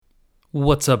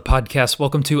What's up, podcast?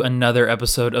 Welcome to another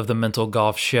episode of the Mental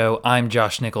Golf Show. I'm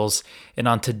Josh Nichols, and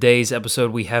on today's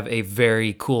episode, we have a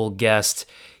very cool guest.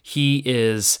 He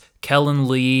is Kellen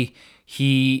Lee.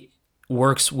 He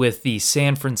works with the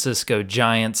San Francisco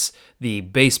Giants, the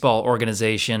baseball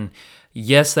organization.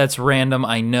 Yes, that's random.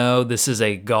 I know this is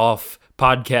a golf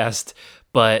podcast,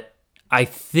 but I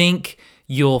think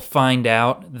you'll find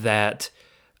out that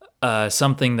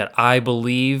something that I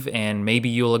believe, and maybe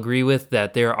you'll agree with,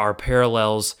 that there are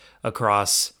parallels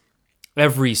across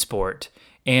every sport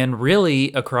and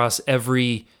really across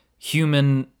every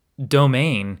human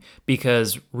domain,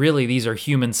 because really these are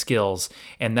human skills.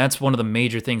 And that's one of the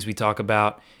major things we talk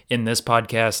about in this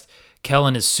podcast.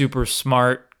 Kellen is super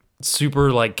smart, super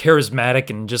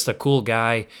charismatic, and just a cool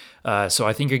guy. So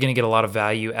I think you're going to get a lot of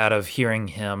value out of hearing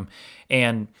him.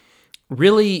 And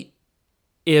really,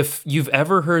 if you've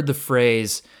ever heard the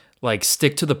phrase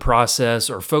stick to the process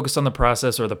or focus on the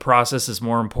process or the process is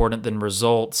more important than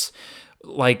results,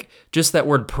 just that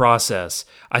word process,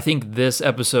 I think this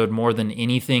episode, more than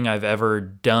anything I've ever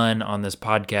done on this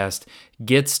podcast,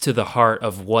 gets to the heart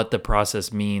of what the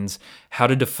process means, how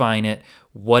to define it,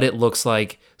 what it looks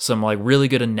like, some really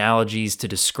good analogies to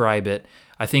describe it.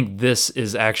 I think this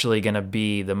is actually going to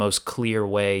be the most clear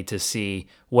way to see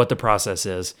what the process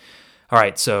is. All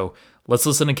right, so let's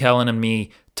listen to Kellen and me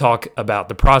talk about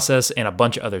the process and a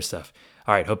bunch of other stuff.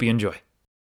 All right, hope you enjoy.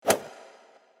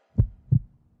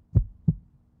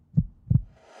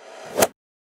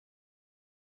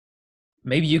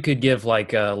 Maybe you could give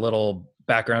a little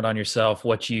background on yourself,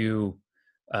 what you,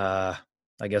 I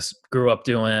guess, grew up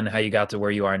doing, how you got to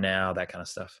where you are now, that kind of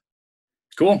stuff.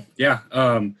 Cool. Yeah.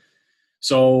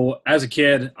 So as a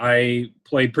kid, I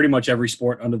played pretty much every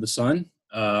sport under the sun.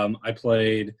 I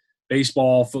played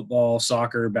baseball, football,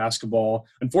 soccer, basketball.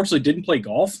 Unfortunately, didn't play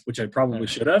golf, which I probably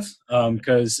should have,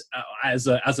 because as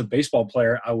a baseball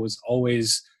player, I was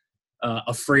always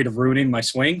afraid of ruining my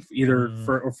swing, either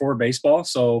for baseball.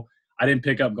 So I didn't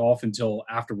pick up golf until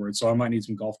afterwards. So I might need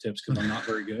some golf tips because I'm not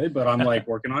very good, but I'm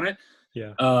working on it.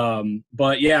 Yeah.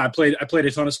 But yeah, I played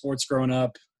a ton of sports growing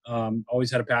up.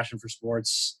 Always had a passion for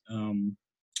sports.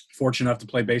 Fortunate enough to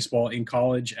play baseball in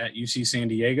college at UC San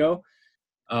Diego.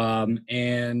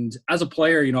 And as a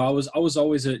player, I was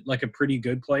always a pretty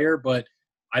good player, but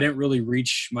I didn't really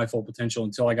reach my full potential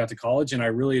until I got to college. And I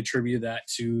really attribute that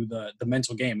to the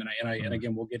mental game. And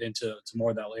again, we'll get into more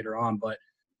of that later on, but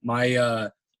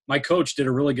my coach did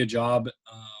a really good job,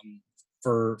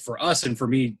 for us and for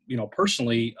me,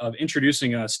 personally, of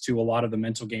introducing us to a lot of the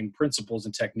mental game principles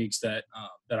and techniques that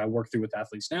I work through with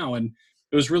athletes now. And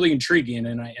it was really intriguing,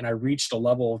 and I reached a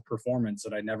level of performance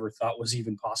that I never thought was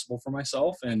even possible for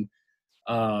myself. And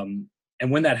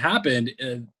when that happened,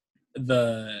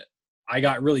 I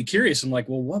got really curious. I'm like,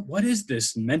 well, what is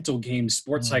this mental game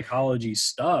sports psychology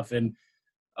stuff? And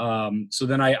so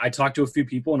then I talked to a few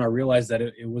people, and I realized that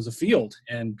it was a field,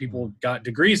 and people got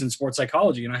degrees in sports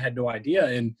psychology, and I had no idea.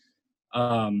 And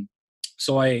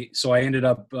so I ended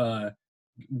up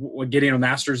getting a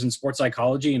master's in sports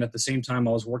psychology, and at the same time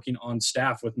I was working on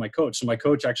staff with my coach. So my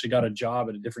coach actually got a job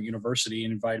at a different university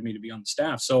and invited me to be on the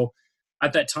staff. So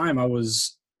at that time I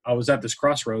was at this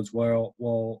crossroads.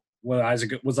 Was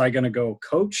I going to go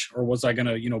coach, or was I going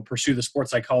to pursue the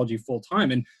sports psychology full time?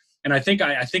 And I think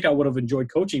I would have enjoyed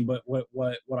coaching, but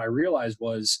what I realized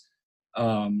was,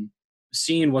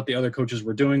 seeing what the other coaches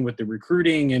were doing with the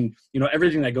recruiting and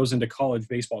everything that goes into college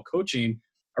baseball coaching,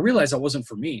 I realized that wasn't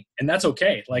for me, and that's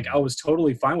okay. I was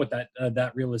totally fine with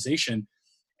that realization.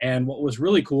 And what was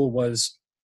really cool was,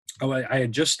 I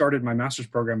had just started my master's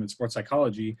program in sports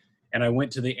psychology, and I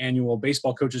went to the annual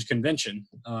baseball coaches convention.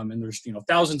 And there's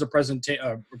thousands of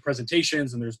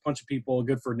presentations, and there's a bunch of people,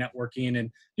 good for networking, and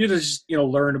just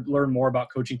learn more about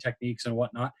coaching techniques and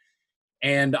whatnot.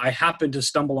 And I happened to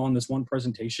stumble on this one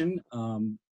presentation.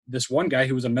 This one guy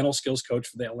who was a mental skills coach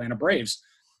for the Atlanta Braves.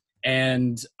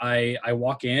 And I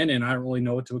walk in, and I don't really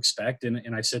know what to expect.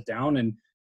 And I sit down, and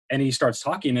he starts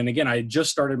talking. And again, I had just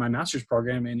started my master's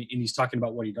program, and he's talking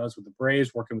about what he does with the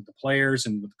Braves, working with the players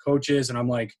and with the coaches. And I'm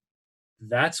like,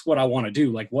 that's what I want to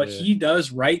do. What he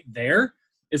does right there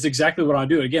is exactly what I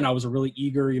do. Again, I was a really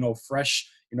eager, fresh,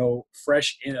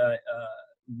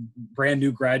 brand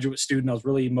new graduate student. I was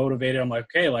really motivated. I'm like,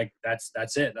 okay,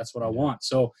 that's it. That's what I want.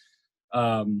 So,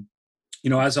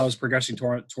 as I was progressing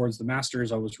towards the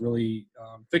masters, I was really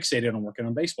fixated on working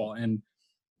on baseball. And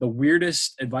the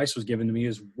weirdest advice was given to me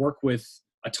is work with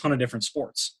a ton of different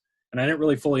sports. And I didn't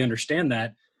really fully understand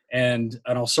that. And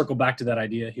I'll circle back to that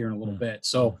idea here in a little bit.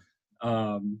 So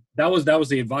that was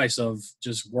the advice of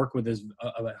just work with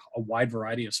a wide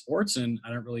variety of sports. And I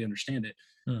didn't really understand it.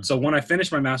 Hmm. So when I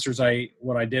finished my master's,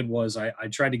 what I did was I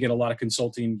tried to get a lot of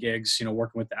consulting gigs,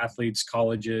 working with the athletes,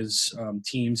 colleges,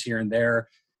 teams here and there.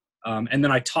 And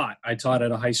then I taught. I taught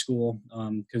at a high school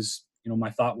because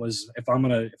my thought was if I'm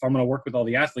gonna work with all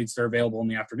the athletes, they're available in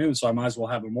the afternoon, so I might as well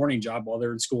have a morning job while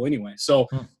they're in school anyway. So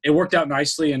Hmm. it worked out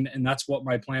nicely, and that's what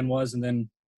my plan was. And then,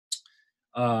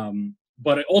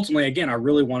 but ultimately, again, I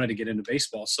really wanted to get into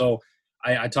baseball. So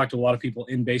I talked to a lot of people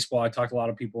in baseball. I talked to a lot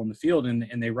of people in the field,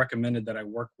 and they recommended that I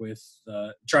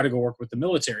try to go work with the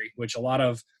military, which a lot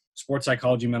of sports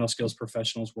psychology, mental skills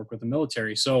professionals work with the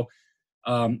military. So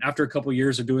after a couple of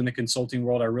years of doing the consulting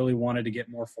world, I really wanted to get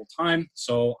more full time.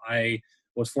 So I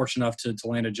was fortunate enough to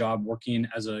land a job working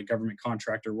as a government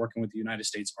contractor, working with the United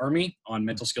States Army on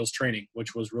mental skills training,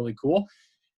 which was really cool.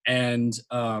 And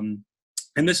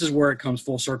this is where it comes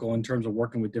full circle in terms of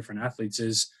working with different athletes.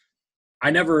 Is I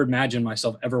never imagined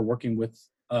myself ever working with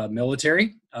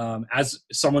military as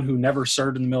someone who never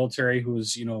served in the military, who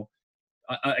was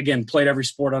again, played every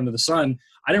sport under the sun.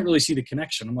 I didn't really see the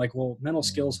connection. I'm like, well, mental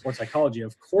skills, sports psychology,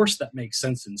 of course that makes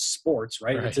sense in sports,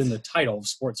 right? It's in the title of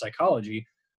sports psychology,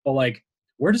 but like,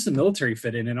 where does the military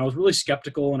fit in? And I was really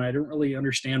skeptical, and I didn't really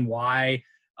understand why.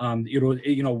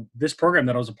 This program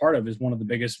that I was a part of is one of the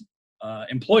biggest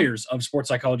employers of sports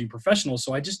psychology professionals.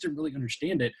 So I just didn't really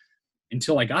understand it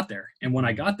until I got there. And when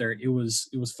I got there, it was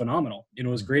phenomenal. It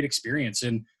was a great experience.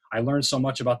 And I learned so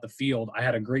much about the field. I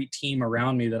had a great team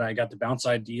around me that I got to bounce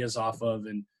ideas off of,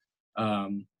 and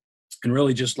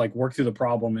really just like work through the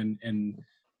problem and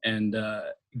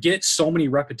get so many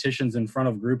repetitions in front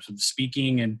of groups of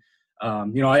speaking. And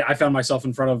I found myself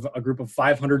in front of a group of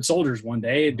 500 soldiers one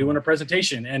day doing a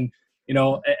presentation. And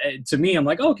to me, I'm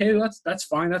like, oh, okay, that's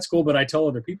fine, that's cool. But I tell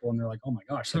other people, and they're like, oh my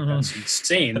gosh, like that's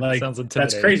insane, like Sounds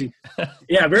that's intimidating. crazy.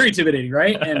 Yeah, very intimidating,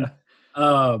 right? And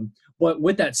but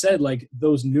with that said, like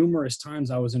those numerous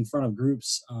times I was in front of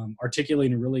groups,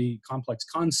 articulating really complex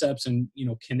concepts, and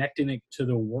connecting it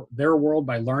to their world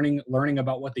by learning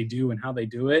about what they do and how they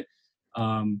do it,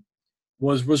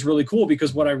 was really cool.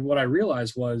 Because what I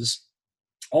realized was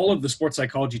all of the sports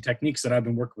psychology techniques that I've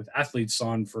been working with athletes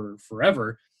on for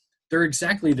forever, they're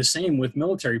exactly the same with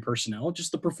military personnel.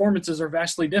 Just the performances are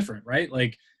vastly different, right?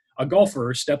 Like a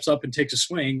golfer steps up and takes a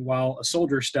swing, while a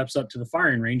soldier steps up to the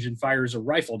firing range and fires a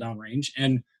rifle downrange.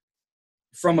 And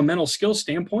from a mental skills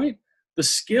standpoint, the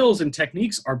skills and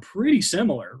techniques are pretty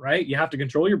similar, right? You have to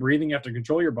control your breathing, you have to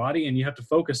control your body, and you have to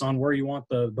focus on where you want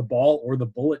the ball or the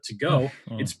bullet to go.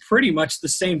 It's pretty much the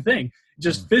same thing.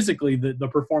 Just physically, the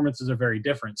performances are very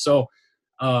different. So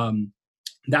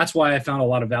that's why I found a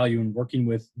lot of value in working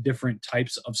with different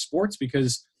types of sports,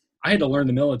 because I had to learn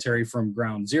the military from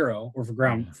ground zero, or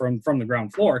from the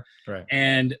ground floor. Right.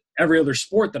 And every other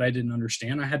sport that I didn't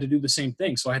understand, I had to do the same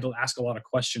thing. So I had to ask a lot of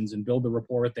questions and build the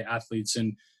rapport with the athletes.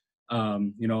 And,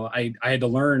 I had to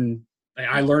learn.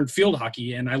 I learned field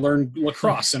hockey, and I learned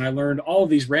lacrosse, and I learned all of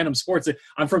these random sports.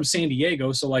 I'm from San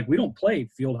Diego, so like we don't play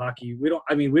field hockey. We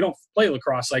don't play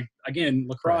lacrosse. Like, again,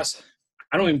 lacrosse. Right.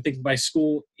 I don't even think my high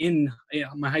school didn't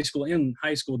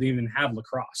even have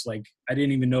lacrosse. Like, I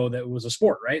didn't even know that it was a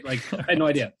sport, right? Like, I had no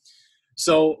idea.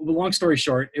 So long story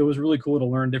short, it was really cool to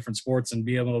learn different sports and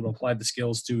be able to apply the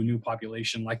skills to a new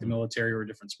population like the military or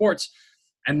different sports.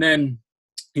 And then,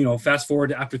 fast forward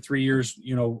to after 3 years,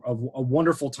 of a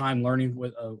wonderful time learning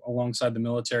alongside the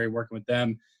military, working with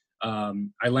them.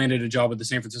 I landed a job with the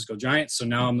San Francisco Giants. So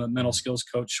now I'm the mental skills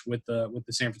coach with the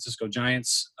San Francisco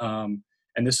Giants.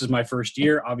 And this is my first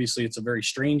year. Obviously, it's a very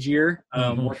strange year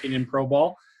working in pro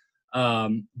ball,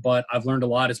 but I've learned a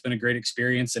lot. It's been a great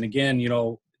experience. And again,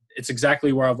 it's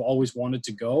exactly where I've always wanted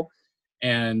to go.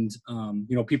 And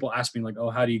people ask me like, "Oh,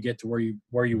 how do you get to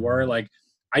where you were?" Like,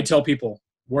 I tell people,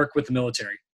 work with the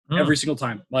military every single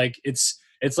time. Like, it's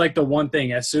like the one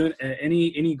thing. As soon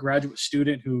any graduate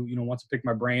student who wants to pick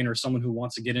my brain, or someone who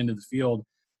wants to get into the field,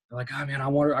 they're like, "Oh man, I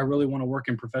really want to work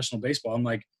in professional baseball." I'm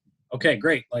like, "Okay,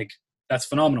 great. Like, that's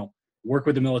phenomenal. Work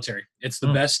with the military. It's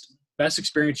the best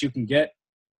experience you can get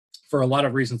for a lot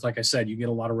of reasons. Like I said, you get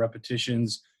a lot of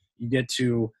repetitions. You get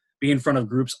to be in front of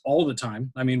groups all the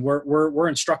time. I mean, we're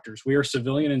instructors. We are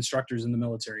civilian instructors in the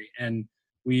military, and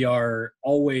we are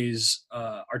always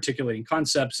articulating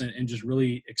concepts and just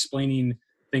really explaining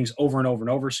things over and over and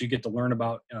over. So you get to learn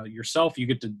about yourself. You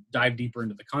get to dive deeper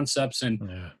into the concepts, and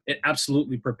it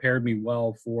absolutely prepared me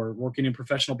well for working in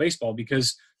professional baseball,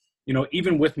 because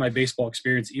even with my baseball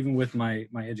experience, even with my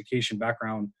education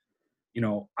background,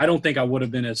 I don't think I would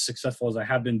have been as successful as I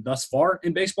have been thus far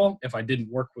in baseball if I didn't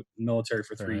work with the military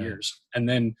for 3 years. And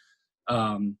then,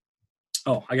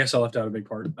 I guess I left out a big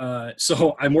part.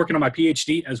 So I'm working on my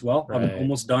PhD as well. Right. I'm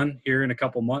almost done here in a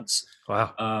couple months.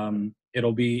 Wow.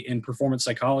 it'll be in performance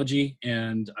psychology,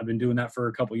 and I've been doing that for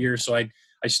a couple of years. So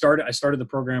I started the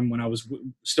program when I was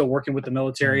still working with the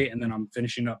military, and then I'm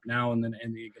finishing up now, and then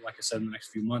like I said, in the next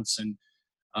few months.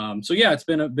 And so yeah, it's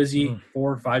been a busy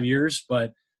 4 or 5 years,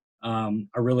 but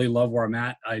I really love where I'm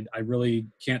at. I really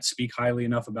can't speak highly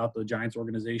enough about the Giants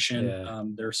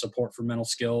organization, their support for mental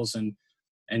skills, and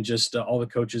just all the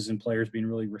coaches and players being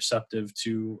really receptive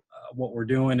to what we're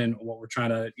doing and what we're trying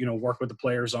to, work with the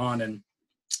players on. And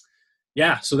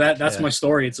yeah, so that's my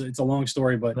story. It's a long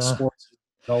story, but sports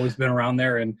has always been around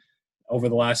there. And over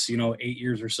the last, 8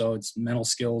 years or so, it's mental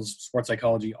skills, sports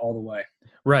psychology all the way.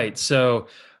 Right. So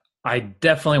I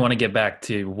definitely want to get back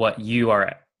to what you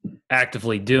are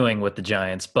actively doing with the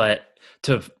Giants, but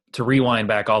to rewind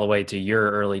back all the way to your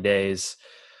early days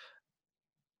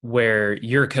where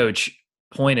your coach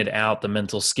pointed out the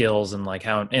mental skills and like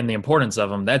how, and the importance of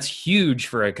them, that's huge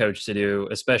for a coach to do,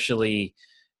 especially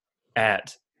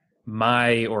at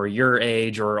my or your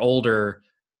age or older,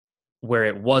 where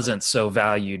it wasn't so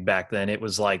valued back then. It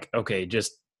was like, okay,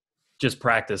 just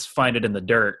practice, find it in the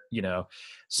dirt,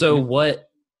 So what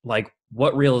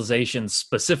realizations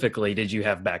specifically did you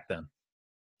have back then?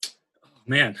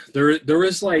 Man, there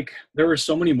were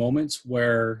so many moments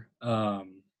where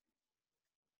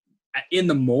in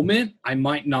the moment I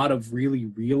might not have really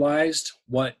realized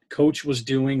what coach was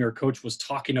doing or coach was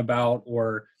talking about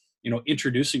or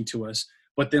introducing to us,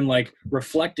 but then like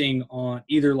reflecting on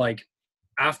either like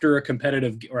after a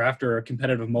competitive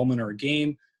moment or a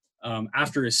game,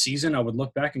 after a season, I would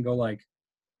look back and go like,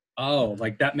 oh,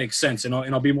 like that makes sense. And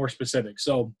I'll be more specific.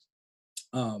 So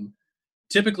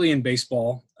typically in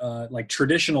baseball, like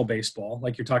traditional baseball,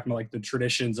 like you're talking about like the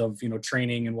traditions of,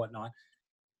 training and whatnot,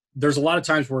 there's a lot of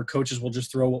times where coaches will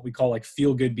just throw what we call like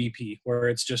feel good BP, where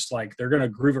it's just like they're going to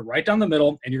groove it right down the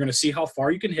middle and you're going to see how far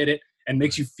you can hit it and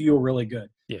makes you feel really good.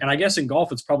 Yeah. And I guess in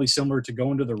golf, it's probably similar to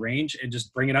going to the range and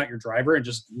just bringing out your driver and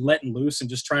just letting loose and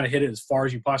just trying to hit it as far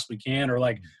as you possibly can. Or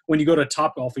like when you go to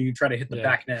Topgolf and you try to hit the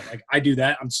back net, like I do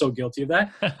that. I'm so guilty of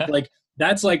that. Like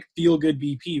that's like feel good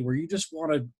BP, where you just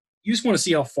want to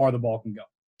see how far the ball can go.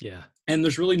 Yeah. And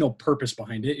there's really no purpose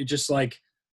behind it. It's just like,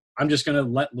 I'm just going to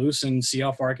let loose and see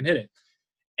how far I can hit it.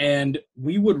 And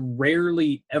we would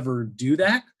rarely ever do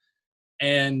that.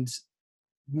 And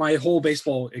my whole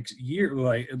baseball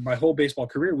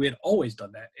career, we had always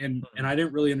done that. And I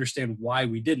didn't really understand why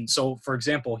we didn't. So for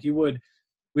example,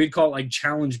 we'd call it like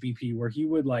challenge BP, where he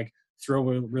would like throw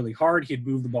it really hard. He'd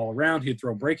move the ball around. He'd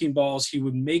throw breaking balls. He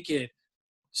would make it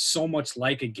so much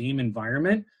like a game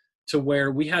environment to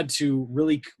where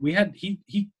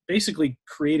he basically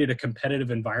created a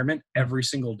competitive environment every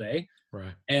single day.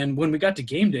 Right. And when we got to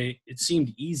game day, it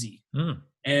seemed easy.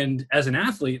 And as an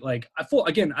athlete, like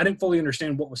I didn't fully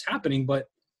understand what was happening, but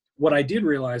what I did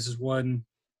realize is when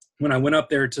I went up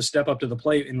there to step up to the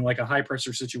plate in like a high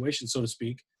pressure situation, so to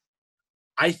speak,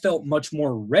 I felt much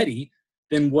more ready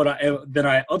than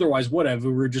I otherwise would have.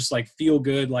 We were just like, feel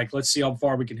good. Like, let's see how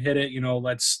far we can hit it.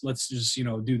 Let's just,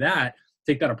 do that,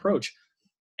 take that approach.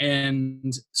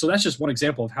 And so that's just one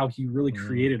example of how he really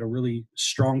created a really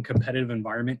strong competitive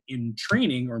environment in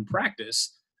training or in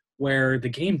practice, where the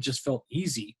game just felt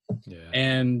easy. Yeah.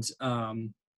 And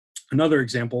another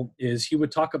example is he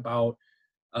would talk about,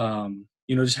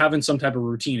 just having some type of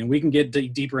routine. And we can get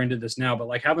deeper into this now, but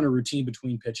like having a routine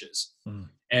between pitches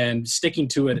and sticking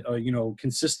to it,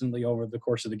 consistently over the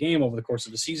course of the game, over the course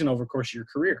of the season, over the course of your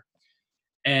career.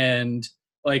 And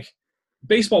like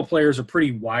baseball players are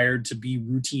pretty wired to be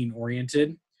routine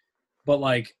oriented, but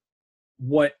like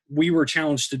what we were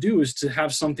challenged to do is to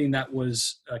have something that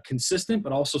was consistent,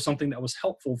 but also something that was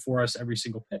helpful for us every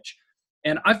single pitch.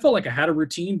 And I felt like I had a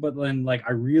routine, but then like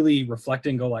I really reflect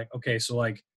and go like, okay, so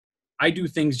like I do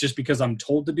things just because I'm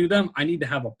told to do them. I need to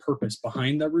have a purpose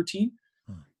behind that routine.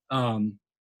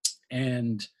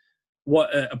 And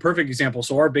what a perfect example.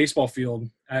 So our baseball field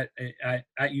at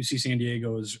UC San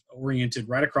Diego is oriented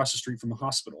right across the street from a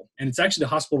hospital. And it's actually the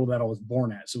hospital that I was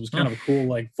born at. So it was kind of a cool,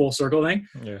 like full circle thing.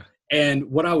 Yeah.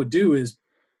 And what I would do is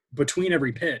between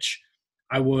every pitch,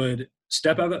 I would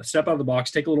step out of the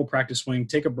box, take a little practice swing,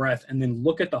 take a breath, and then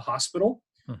look at the hospital.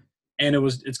 And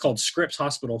it's called Scripps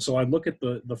Hospital. So I'd look at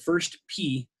the first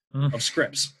P of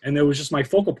Scripps, and there was just my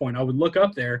focal point. I would look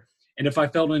up there, and if I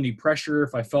felt any pressure,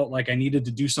 if I felt like I needed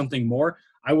to do something more,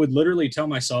 I would literally tell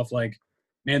myself like,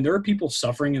 man, there are people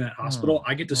suffering in that hospital.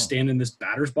 I get to stand in this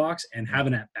batter's box and have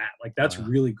an at bat. Like that's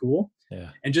really cool. Yeah.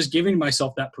 And just giving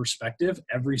myself that perspective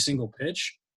every single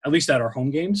pitch, at least at our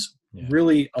home games,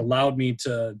 really allowed me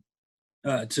to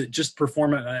to just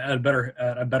perform at a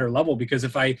better level. Because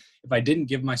if I didn't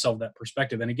give myself that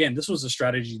perspective, and again, this was a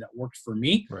strategy that worked for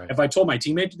me. Right. If I told my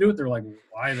teammate to do it, they're like,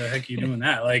 why the heck are you doing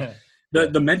that? Like Yeah.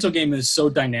 the mental game is so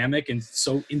dynamic and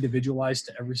so individualized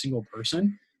to every single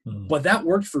person. But that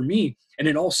worked for me. And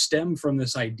it all stemmed from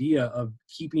this idea of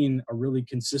keeping a really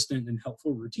consistent and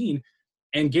helpful routine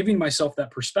and giving myself that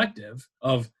perspective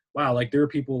of, wow, like there are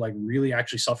people like really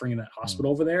actually suffering in that hospital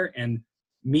over there. And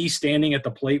me standing at the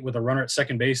plate with a runner at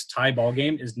second base, tie ball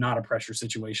game is not a pressure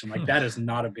situation. Like that is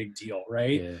not a big deal.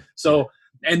 Right. Yeah. So,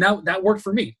 and that worked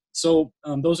for me. So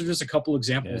those are just a couple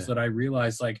examples that I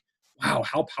realized, like, wow,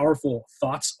 how powerful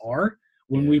thoughts are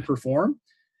when we perform.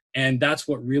 And that's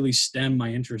what really stemmed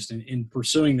my interest in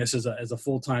pursuing this as a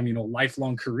full-time,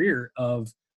 lifelong career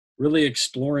of really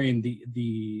exploring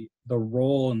the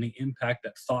role and the impact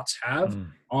that thoughts have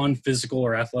on physical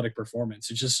or athletic performance.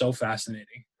 It's just so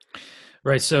fascinating.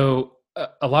 Right. So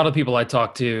a lot of people I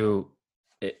talk to,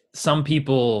 some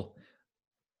people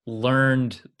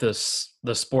learned the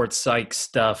sports psych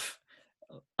stuff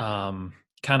kind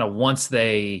of once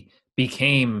they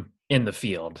became in the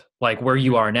field, like where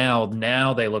you are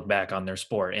now they look back on their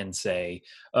sport and say,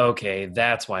 okay,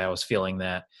 that's why I was feeling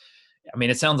that. I mean,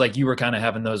 it sounds like you were kind of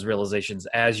having those realizations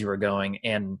as you were going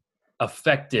and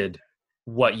affected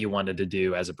what you wanted to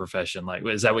do as a profession. Like,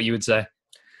 is that what you would say?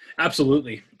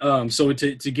 Absolutely. So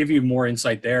to give you more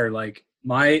insight there, like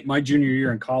my junior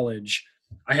year in college,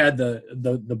 I had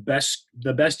the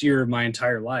best year of my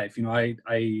entire life.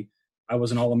 I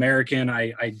was an All-American.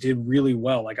 I did really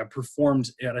well. Like I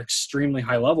performed at an extremely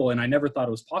high level, and I never thought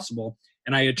it was possible.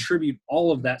 And I attribute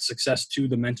all of that success to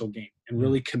the mental game and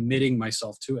really committing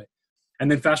myself to it.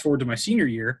 And then fast forward to my senior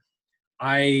year,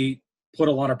 I put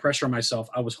a lot of pressure on myself.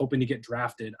 I was hoping to get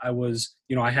drafted. I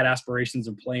had aspirations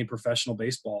of playing professional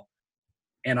baseball,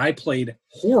 and I played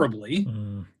horribly.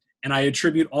 And I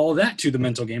attribute all of that to the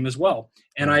mental game as well.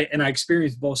 And I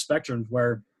experienced both spectrums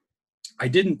where I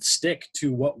didn't stick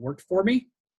to what worked for me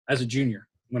as a junior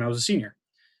when I was a senior.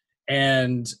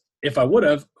 And if I would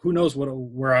have, who knows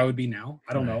where I would be now?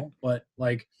 I don't know. But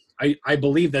like, I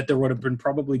believe that there would have been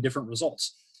probably different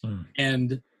results.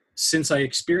 And since I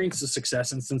experienced the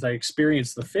success and since I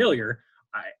experienced the failure,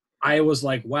 I was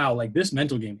like, wow, like this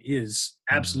mental game is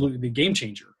absolutely the game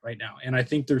changer right now. And I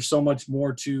think there's so much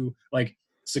more to, like,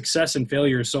 success and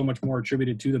failure is so much more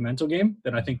attributed to the mental game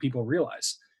than I think people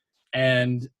realize.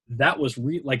 And that was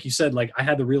like you said, like I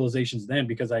had the realizations then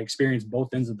because I experienced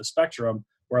both ends of the spectrum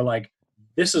where like,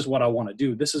 this is what I want to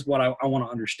do. This is what I want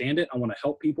to understand it. I want to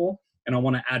help people, and I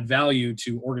want to add value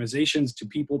to organizations, to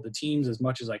people, to teams as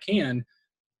much as I can,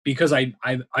 because I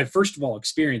first of all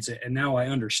experienced it, and now I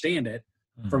understand it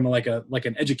from like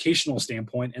an educational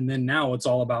standpoint. And then now it's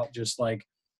all about just like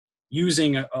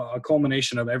using a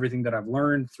culmination of everything that I've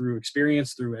learned through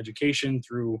experience, through education,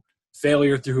 through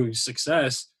failure, through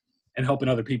success, and helping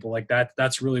other people. Like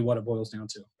that's really what it boils down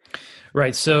to.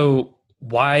 Right. So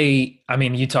I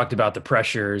mean, you talked about the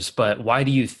pressures, but why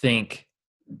do you think,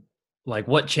 like,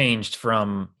 what changed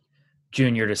from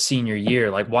junior to senior year?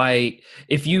 Like, why,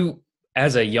 if you,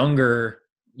 as a younger,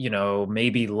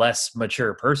 maybe less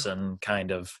mature person,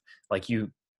 kind of like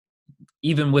you,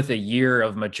 even with a year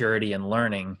of maturity and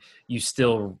learning, you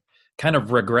still kind of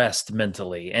regressed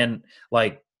mentally. And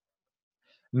like,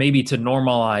 maybe to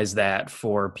normalize that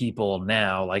for people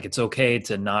now, like it's okay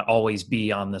to not always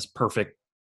be on this perfect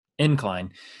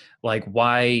incline. Like,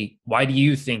 why do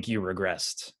you think you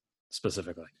regressed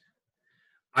specifically?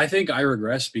 I think I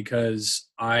regressed because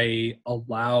I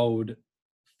allowed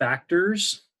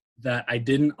factors that I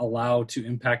didn't allow to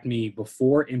impact me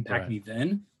before impact me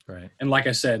then. Right. And like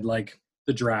I said, like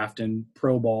the draft and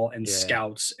pro ball and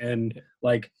scouts and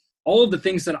like all of the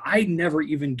things that I never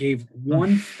even gave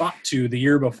one thought to the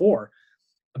year before.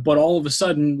 But all of a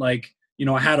sudden, like,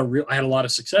 I had a lot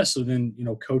of success. So then,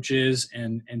 coaches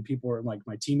and people are like,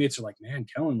 my teammates are like, man,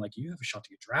 Kellen, like you have a shot to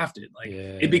get drafted. Like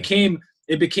it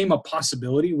became a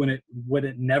possibility when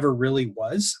it never really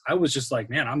was. I was just like,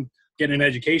 man, I'm getting an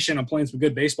education, I'm playing some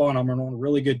good baseball, and I'm on a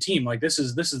really good team. Like this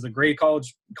is the great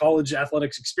college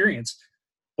athletics experience.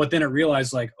 But then it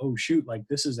realized like, oh shoot, like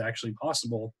this is actually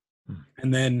possible.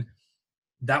 And then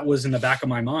that was in the back of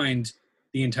my mind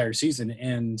the entire season.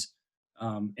 And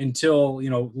until,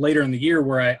 later in the year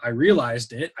where I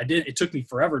realized it, it took me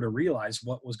forever to realize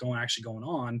what was actually going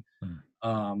on.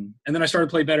 And then I started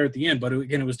to play better at the end, but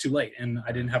again, it was too late and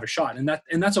I didn't have a shot, and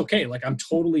that's okay. Like I'm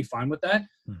totally fine with that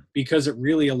because it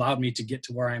really allowed me to get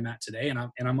to where I'm at today. And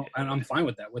I'm fine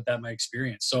with that, my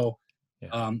experience. So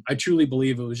I truly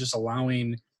believe it was just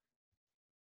allowing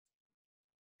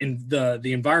in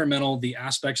the environmental, the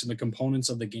aspects and the components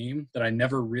of the game that I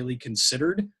never really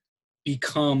considered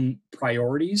become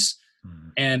priorities.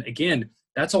 And again,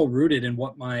 that's all rooted in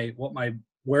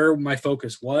where my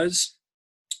focus was,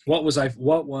 what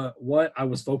I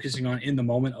was focusing on in the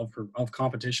moment of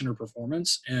competition or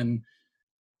performance. And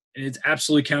it's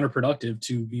absolutely counterproductive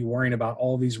to be worrying about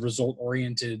all these result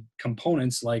oriented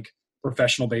components like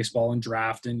professional baseball and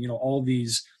draft and, all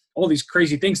these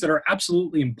crazy things that are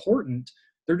absolutely important.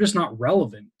 They're just not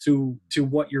relevant to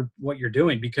what you're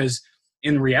doing, because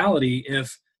in reality,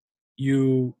 if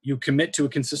you commit to a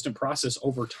consistent process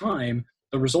over time,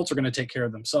 the results are going to take care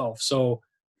of themselves. So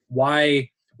why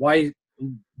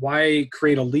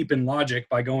create a leap in logic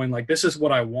by going like, this is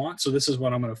what I want, so this is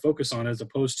what I'm going to focus on, as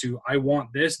opposed to I want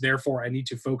this, therefore I need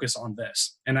to focus on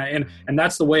this. And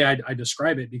that's the way I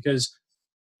describe it, because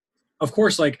of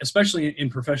course, like, especially in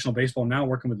professional baseball now,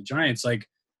 working with the Giants, like,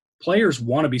 players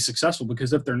want to be successful,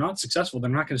 because if they're not successful, they're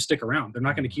not going to stick around. They're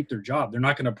not going to keep their job. They're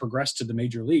not going to progress to the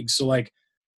major leagues. So like,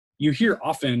 you hear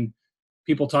often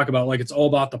people talk about like, it's all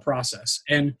about the process,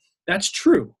 and that's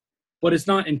true, but it's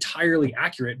not entirely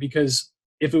accurate, because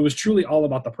if it was truly all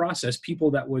about the process,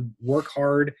 people that would work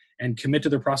hard and commit to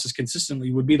their process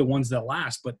consistently would be the ones that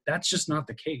last. But that's just not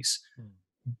the case.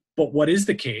 But what is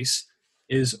the case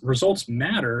is results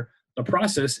matter. The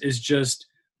process is just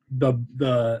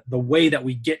the way that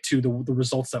we get to the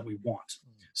results that we want.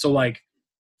 So like,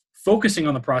 focusing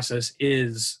on the process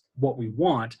is what we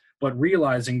want, but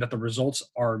realizing that the results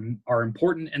are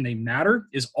important and they matter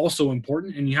is also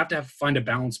important. And you have to find a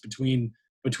balance between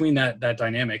that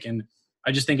dynamic. And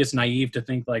I just think it's naive to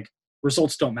think like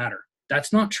results don't matter.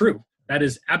 That's not true. That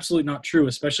is absolutely not true,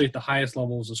 especially at the highest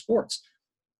levels of sports.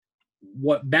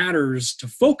 What matters to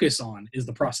focus on is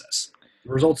the process.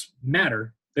 The results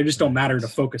matter. They just don't matter to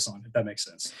focus on, if that makes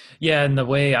sense. Yeah, and the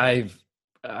way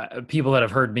people that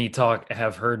have heard me talk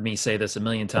have heard me say this a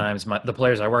million times. The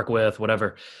players I work with,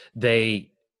 whatever,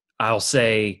 I'll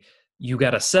say, you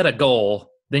got to set a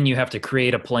goal, then you have to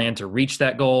create a plan to reach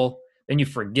that goal, then you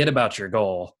forget about your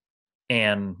goal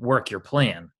and work your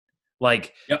plan.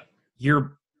 Like, yep.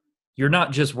 You're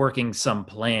not just working some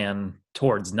plan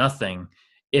towards nothing.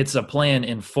 It's a plan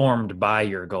informed by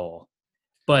your goal.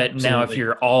 But Absolutely. Now if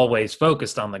you're always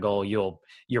focused on the goal,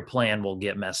 your plan will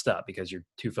get messed up because you're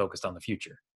too focused on the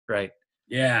future, right?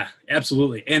 Yeah,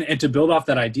 absolutely. And to build off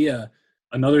that idea,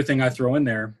 another thing I throw in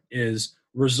there is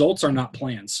results are not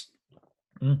plans.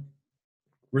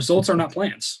 Results are not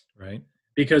plans. Right.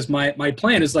 Because my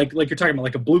plan is like you're talking about,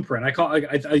 like a blueprint.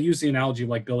 I use the analogy of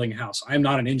like building a house. I'm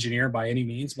not an engineer by any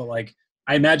means, but like,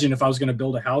 I imagine if I was going to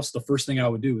build a house, the first thing I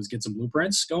would do is get some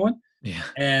blueprints going. Yeah.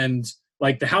 And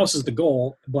like, the house is the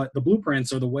goal, but the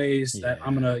blueprints are the ways that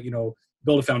I'm going to,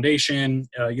 build a foundation,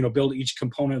 build each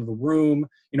component of the room.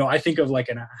 I think of like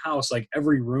in a house, like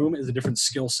every room is a different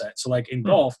skill set. So like in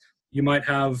golf, you might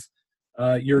have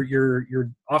your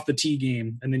off the tee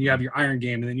game, and then you have your iron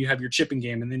game, and then you have your chipping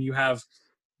game, and then you have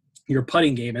your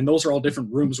putting game. And those are all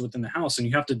different rooms within the house. And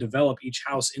you have to develop each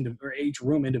each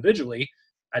room individually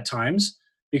at times,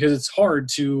 because it's hard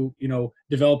to,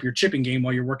 develop your chipping game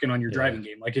while you're working on your driving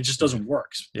game. Like, it just doesn't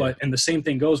work. Yeah. And the same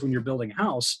thing goes when you're building a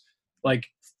house. Like,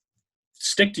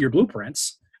 stick to your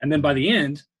blueprints. And then by the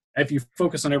end, if you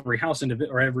focus on every house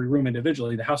or every room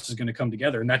individually, the house is going to come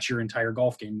together. And that's your entire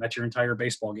golf game. That's your entire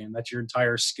baseball game. That's your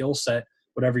entire skill set,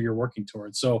 whatever you're working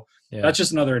towards. So that's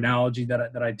just another analogy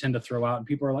that I tend to throw out. And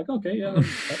people are like, okay, yeah,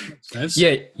 that makes sense.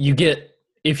 Yeah.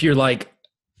 If you're like,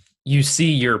 you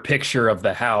see your picture of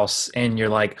the house and you're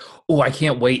like, oh, I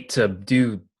can't wait to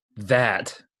do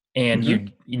that. And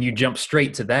you jump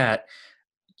straight to that.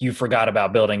 You forgot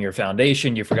about building your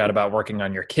foundation. You forgot about working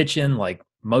on your kitchen, like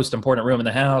most important room in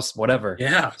the house, whatever.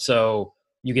 Yeah. So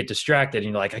you get distracted and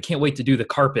you're like, I can't wait to do the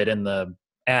carpet in the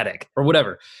attic or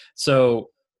whatever. So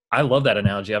I love that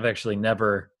analogy. I've actually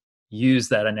never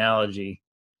used that analogy.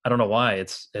 I don't know why.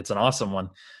 It's an awesome one.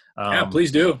 Yeah,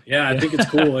 please do. Yeah, I think it's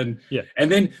cool. And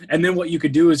and then what you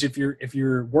could do is if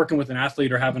you're working with an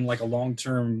athlete or having like a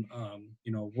long-term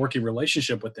working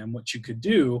relationship with them, what you could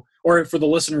do, or for the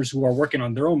listeners who are working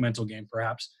on their own mental game,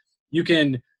 perhaps you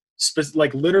can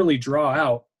literally draw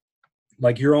out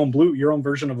like your own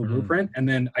version of a blueprint, and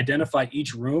then identify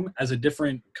each room as a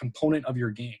different component of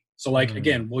your game. So like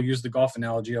again, we'll use the golf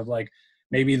analogy of like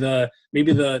maybe the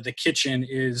kitchen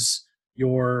is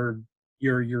your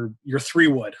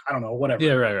 3-wood, I don't know, whatever.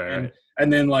 Yeah, right.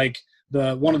 And then like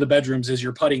one of the bedrooms is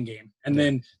your putting game. And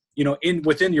then,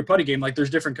 within your putting game, like there's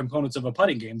different components of a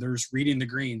putting game. There's reading the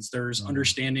greens, there's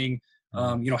understanding,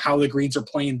 how the greens are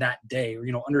playing that day, or,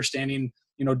 understanding,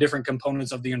 different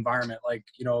components of the environment. Like,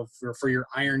 for your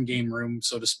iron game room,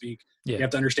 so to speak, Yeah. you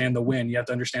have to understand the wind, you have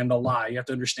to understand the lie, you have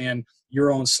to understand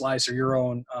your own slice or your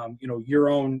own, your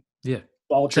own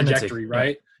ball trajectory,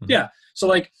 right? Yeah. Yeah. So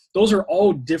like those are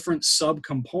all different sub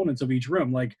components of each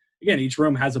room. Like, again, each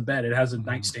room has a bed, it has a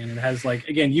nightstand, it has like,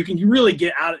 again, you really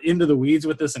get out into the weeds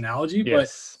with this analogy, but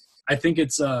I think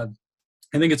it's a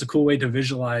cool way to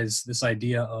visualize this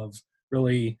idea of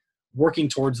really working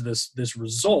towards this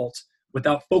result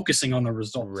without focusing on the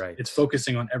result. Right. It's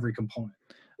focusing on every component.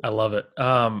 I love it.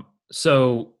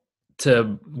 So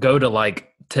to go to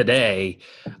like today,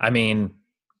 I mean,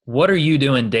 what are you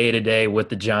doing day to day with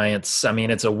the Giants? I mean,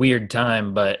 it's a weird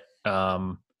time, but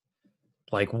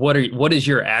like what is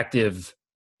your active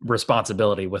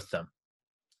responsibility with them?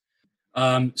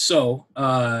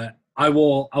 I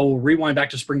will rewind back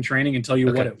to spring training and tell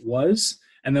you what it was,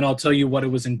 and then I'll tell you what it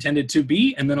was intended to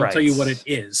be, and then I'll tell you what it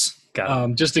is.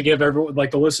 Just to give everyone,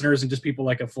 like the listeners and just people,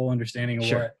 like a full understanding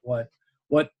of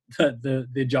what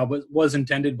the job was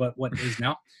intended, but what is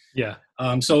now. Yeah.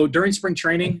 So during spring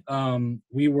training,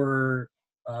 we were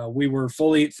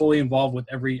fully involved with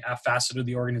every facet of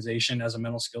the organization as a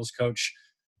mental skills coach.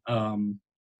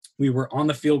 We were on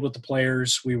the field with the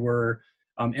players. We were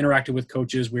interacted with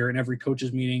coaches. We were in every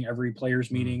coaches meeting, every players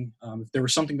meeting. If there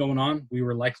was something going on, we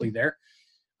were likely there.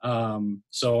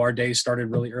 So our days started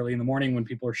really early in the morning when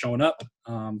people are showing up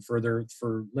for their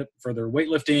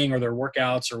weightlifting or their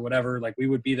workouts or whatever. Like, we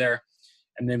would be there,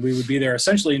 and then we would be there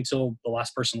essentially until the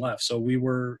last person left. So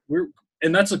we're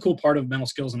and that's the cool part of mental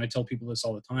skills. And I tell people this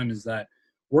all the time, is that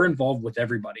we're involved with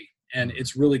everybody, and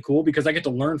it's really cool because I get to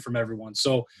learn from everyone.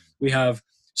 So we have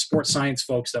sports science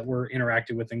folks that we're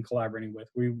interacting with and collaborating with.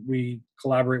 We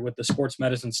collaborate with the sports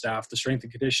medicine staff, the strength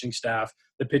and conditioning staff,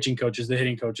 the pitching coaches, the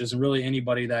hitting coaches, and really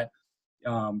anybody that,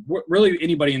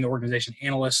 anybody in the organization.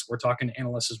 Analysts, we're talking to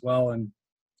analysts as well, and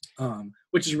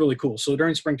which is really cool. So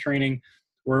during spring training,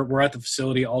 we're at the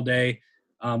facility all day.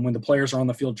 When the players are on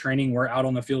the field training, we're out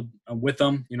on the field with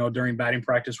them. During batting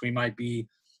practice, we might be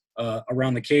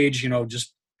around the cage,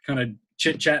 just kind of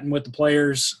chit-chatting with the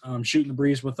players, shooting the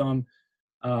breeze with them.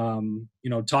 Talking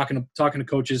to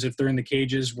coaches. If they're in the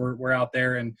cages, we're out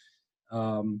there, and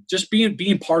just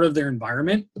being part of their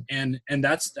environment. And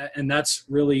that's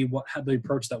really the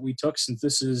approach that we took, since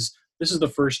this is the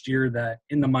first year that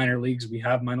in the minor leagues we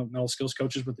have mental skills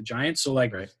coaches with the Giants. So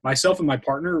myself and my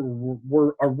partner,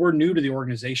 we're new to the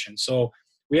organization. So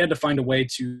we had to find a way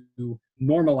to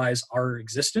normalize our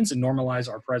existence and normalize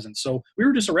our presence. So we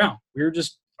were just around.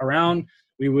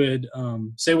 We would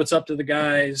say what's up to the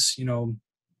guys,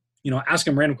 ask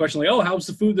them random questions like, oh, how's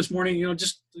the food this morning?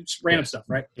 Just random stuff,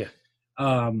 right? Yeah.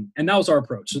 And that was our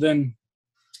approach. So then,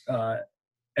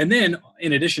 in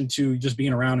addition to just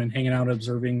being around and hanging out,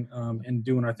 observing, and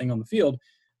doing our thing on the field,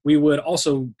 we would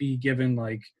also be given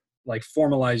like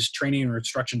formalized training or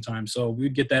instruction time. So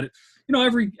we'd get that,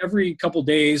 every couple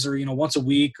days, or, once a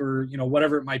week, or,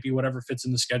 whatever it might be, whatever fits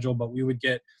in the schedule. But we would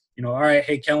get, all right,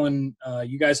 hey, Kellen,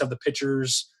 you guys have the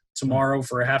pitchers tomorrow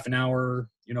for a half an hour.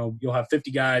 You'll have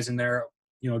 50 guys in there,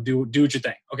 do what you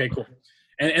think. Okay, cool.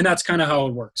 And that's kind of how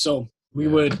it works. So we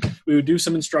would do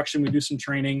some instruction, we do some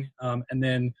training. And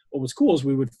then what was cool is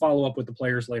we would follow up with the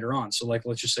players later on. So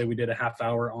let's just say we did a half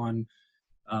hour on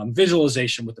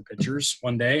visualization with the pitchers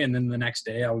one day. And then the next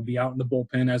day I would be out in the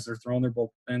bullpen as they're throwing their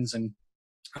bullpens, and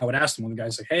I would ask them, when the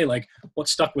guys like, hey, like, what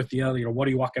stuck with you? What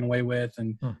are you walking away with?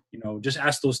 And, just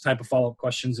ask those type of follow-up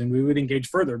questions, and we would engage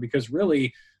further, because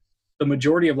really the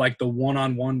majority of the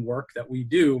one-on-one work that we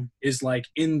do is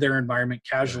in their environment,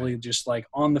 casually, just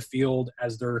on the field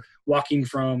as they're walking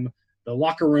from the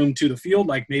locker room to the field.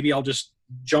 Maybe I'll just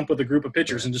jump with a group of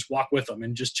pitchers and just walk with them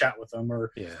and just chat with them,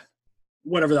 or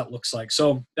whatever that looks like.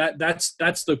 So that's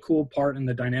the cool part and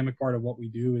the dynamic part of what we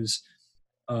do is,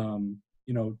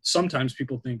 sometimes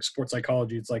people think sports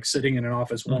psychology, it's like sitting in an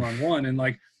office one-on-one, and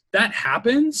that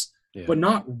happens, but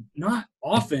not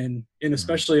often, and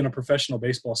especially in a professional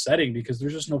baseball setting, because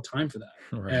there's just no time for that.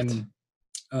 Right.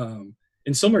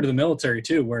 And similar to the military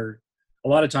too, where a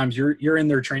lot of times you're in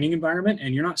their training environment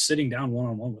and you're not sitting down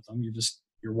one-on-one with them.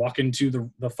 You're walking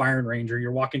to the firing range, or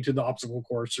you're walking to the obstacle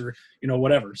course, or,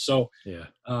 whatever. So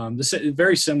this is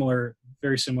very similar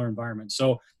environment.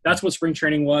 So that's what spring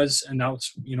training was. And now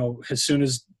it's, as soon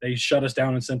as they shut us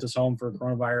down and sent us home for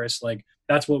coronavirus,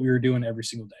 that's what we were doing every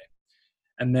single day.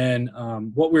 And then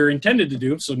what we were intended to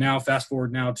do, so now fast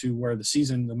forward now to where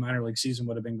the minor league season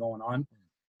would have been going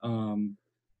on.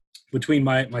 Between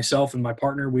myself and my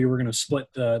partner, we were going to split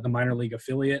the minor league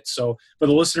affiliate. So for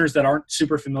the listeners that aren't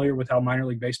super familiar with how minor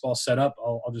league baseball is set up,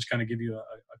 I'll just kind of give you a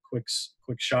quick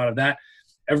shot of that.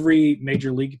 Every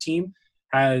major league team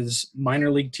has minor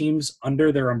league teams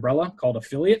under their umbrella called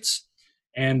affiliates,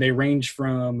 and they range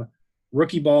from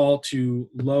rookie ball to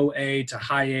low A to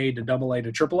high A to double A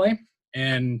to triple A.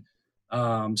 And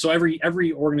so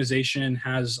every organization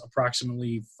has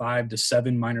approximately 5 to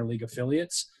 7 minor league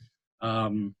affiliates.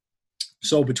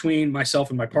 So between myself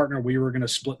and my partner, we were going to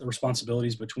split the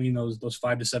responsibilities between those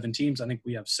 5 to 7 teams. I think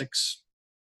we have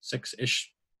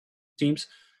six-ish teams.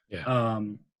 Yeah.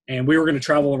 And we were going to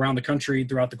travel around the country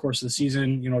throughout the course of the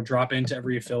season, drop into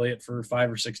every affiliate for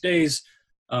 5 or 6 days,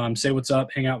 say what's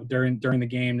up, hang out during the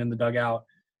game in the dugout,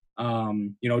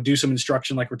 do some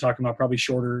instruction like we're talking about, probably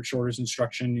shorter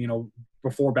instruction,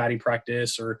 before batting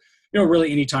practice or,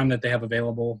 really any time that they have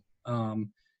available.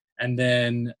 And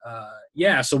then,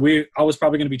 so I was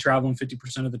probably going to be traveling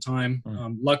 50% of the time.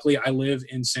 Luckily, I live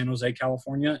in San Jose,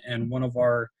 California, and one of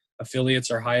our affiliates,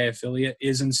 our high A affiliate,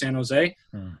 is in San Jose.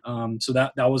 So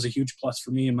that was a huge plus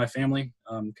for me and my family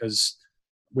because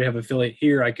we have an affiliate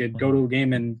here. I could go to a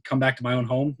game and come back to my own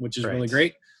home, which is really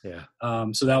great. Yeah.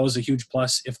 So that was a huge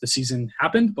plus if the season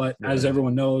happened. But as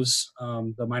everyone knows,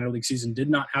 the minor league season did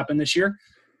not happen this year.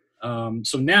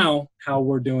 So now how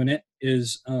we're doing it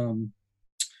is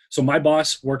so my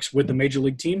boss works with the major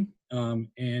league team,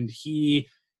 and he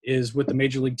is with the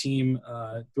major league team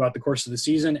throughout the course of the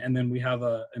season. And then we have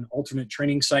an alternate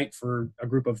training site for a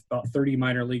group of about 30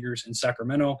 minor leaguers in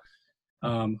Sacramento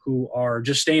who are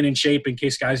just staying in shape in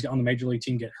case guys on the major league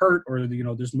team get hurt or,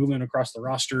 there's movement across the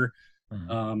roster.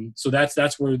 So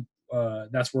that's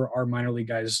where our minor league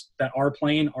guys that are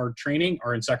playing, are training,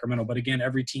 are in Sacramento. But again,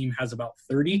 every team has about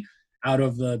 30 out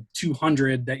of the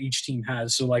 200 that each team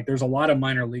has. So like there's a lot of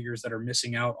minor leaguers that are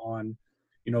missing out on,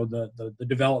 the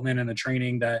development and the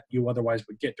training that you otherwise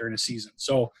would get during a season.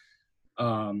 So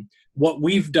what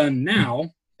we've done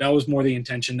now, that was more the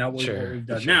intention. What we've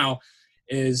done now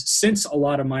is, since a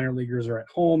lot of minor leaguers are at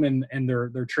home and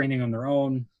they're training on their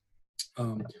own,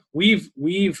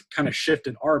 we've kind of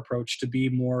shifted our approach to be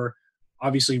more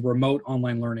obviously remote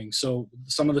online learning. So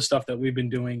some of the stuff that we've been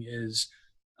doing is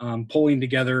pulling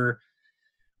together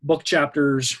book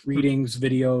chapters, readings,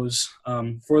 videos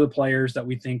for the players that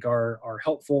we think are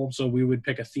helpful. So we would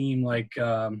pick a theme like,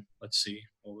 let's see,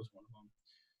 what was one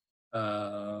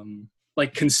of them?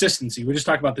 Like consistency. We just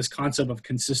talk about this concept of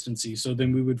consistency. So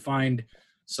then we would find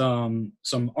some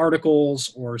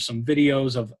articles or some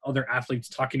videos of other athletes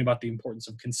talking about the importance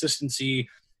of consistency,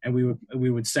 and we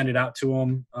would send it out to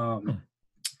them,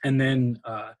 and then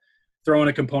throw in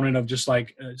a component of just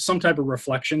like some type of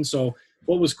reflection. So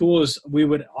what was cool is we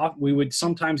would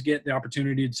sometimes get the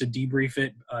opportunity to debrief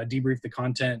the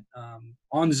content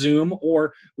on Zoom,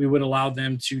 or we would allow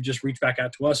them to just reach back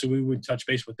out to us. So we would touch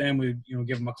base with them. We'd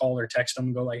give them a call or text them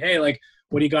and go like, hey, like,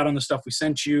 what do you got on the stuff we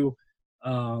sent you?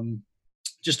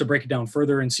 Just to break it down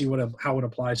further and see how it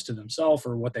applies to themselves,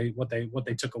 or what they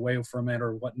took away from it,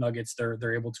 or what nuggets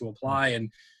they're able to apply.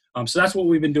 And so that's what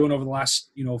we've been doing over the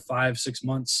last 5-6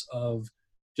 months of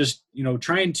just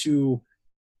trying to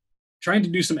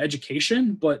do some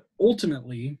education. But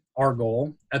ultimately our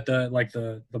goal at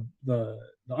the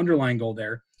underlying goal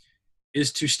there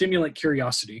is to stimulate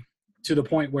curiosity to the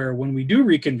point where when we do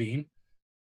reconvene,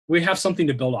 we have something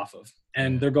to build off of.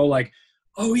 And they'll go like,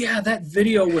 oh yeah, that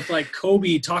video with like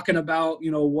Kobe talking about,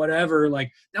 whatever,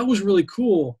 like that was really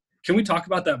cool. Can we talk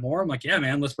about that more? I'm like, yeah,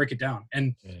 man, let's break it down.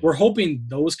 And we're hoping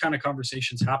those kind of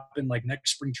conversations happen like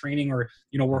next spring training, or,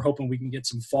 we're hoping we can get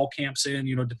some fall camps in,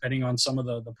 depending on some of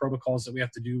the protocols that we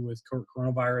have to do with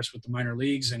coronavirus with the minor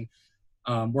leagues. And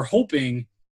we're hoping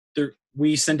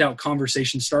we send out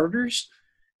conversation starters,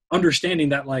 understanding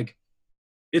that like,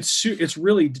 it's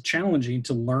really challenging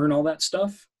to learn all that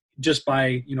stuff just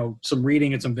by, some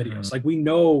reading and some videos. Like we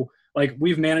know, like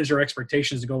we've managed our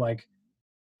expectations to go like,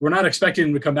 we're not expecting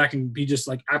them to come back and be just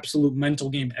like absolute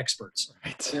mental game experts.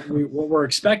 Right. What we're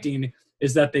expecting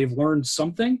is that they've learned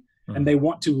something and they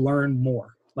want to learn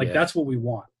more. Like that's what we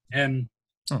want. And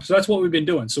so that's what we've been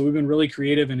doing. So we've been really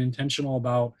creative and intentional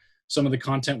about some of the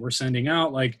content we're sending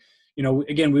out. Like,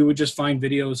 again, we would just find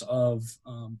videos of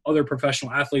other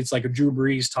professional athletes like a Drew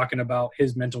Brees talking about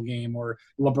his mental game, or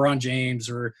LeBron James,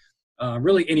 or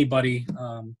really anybody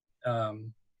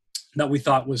that we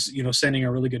thought was, sending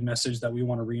a really good message that we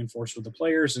want to reinforce with the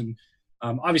players. And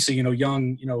obviously,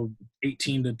 young,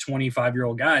 18 to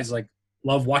 25-year-old guys like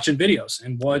love watching videos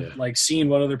and like seeing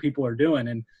what other people are doing.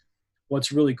 And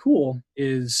what's really cool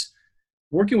is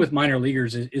working with minor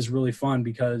leaguers is really fun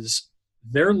because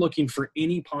they're looking for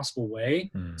any possible way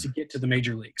to get to the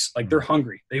major leagues. Like they're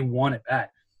hungry, they want it bad,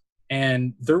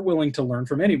 and they're willing to learn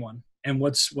from anyone. And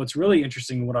what's really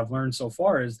interesting, what I've learned so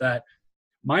far, is that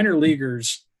minor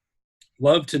leaguers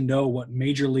love to know what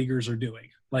major leaguers are doing.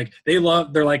 Like they're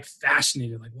like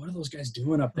fascinated. Like, what are those guys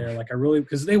doing up there? Like,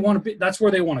 because they want to be, that's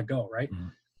where they want to go. Right. Mm-hmm.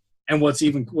 And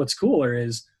what's cooler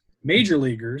is major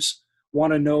leaguers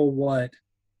want to know what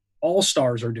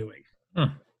all-stars are doing.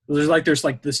 There's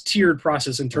like this tiered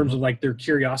process in terms of like their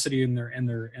curiosity and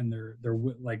their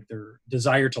like their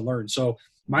desire to learn. So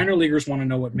minor leaguers want to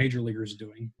know what major leaguers are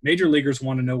doing. Major leaguers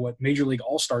want to know what major league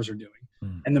all-stars are doing.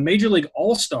 And the major league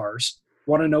all-stars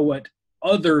want to know what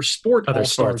other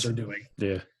all-stars are doing.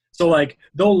 Yeah. So like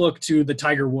they'll look to the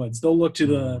Tiger Woods, they'll look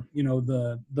to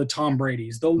the Tom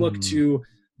Brady's, they'll look to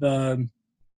the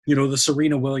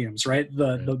Serena Williams, right?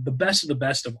 The best of the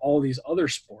best of all these other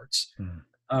sports.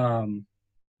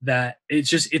 That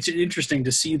it's interesting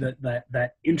to see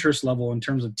that interest level in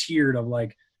terms of tiered of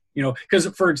like, because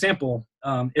for example,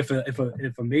 if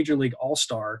a major league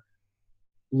all-star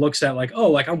looks at like,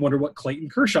 oh, like I wonder what Clayton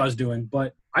Kershaw is doing,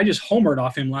 but I just homered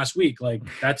off him last week. Like,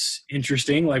 that's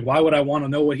interesting. Like, why would I want to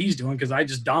know what he's doing? Because I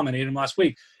just dominated him last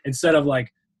week. Instead of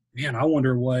like, man, I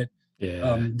wonder what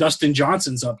Dustin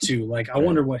Johnson's up to. Like, I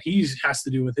wonder what he has to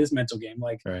do with his mental game.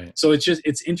 Like, so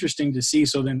it's interesting to see.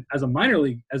 So then as a minor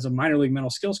league mental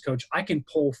skills coach, I can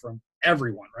pull from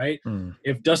everyone, right?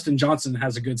 If Dustin Johnson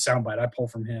has a good soundbite, I pull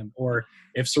from him. Or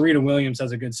if Serena Williams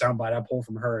has a good soundbite, I pull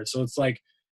from her. So it's like,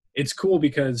 it's cool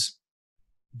because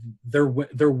they're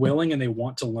willing and they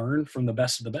want to learn from the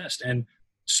best of the best. And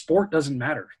sport doesn't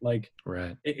matter. Like,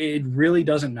 it really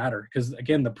doesn't matter, because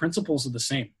again, the principles are the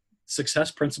same.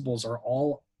 Success principles are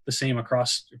all the same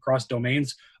across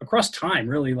domains, across time,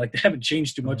 really. Like, they haven't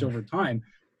changed too much over time.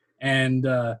 And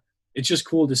it's just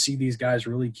cool to see these guys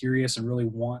really curious and really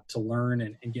want to learn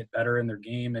and get better in their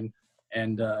game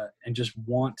and just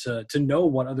want to know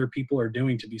what other people are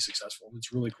doing to be successful.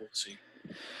 It's really cool to see.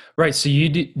 Right. So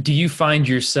do you find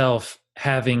yourself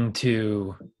having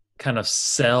to kind of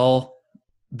sell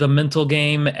the mental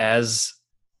game as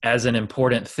an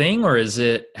important thing, or has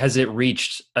it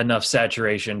reached enough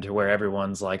saturation to where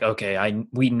everyone's like, okay,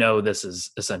 we know this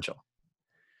is essential?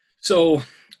 So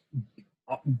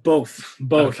both.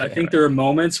 Okay, I think there are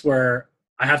moments where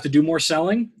I have to do more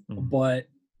selling, but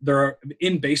there are,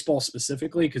 in baseball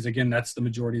specifically, because again, that's the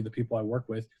majority of the people I work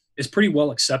with, it's pretty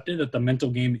well accepted that the mental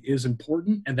game is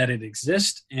important and that it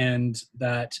exists, and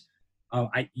that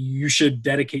you should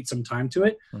dedicate some time to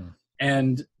it.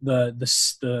 And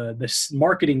the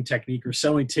marketing technique or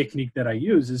selling technique that I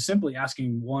use is simply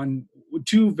asking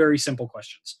two very simple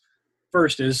questions.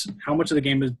 First is, how much of the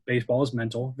game of baseball is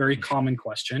mental? Very common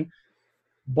question.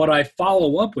 But I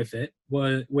follow up with it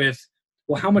with,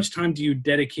 well, how much time do you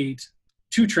dedicate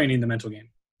to training the mental game?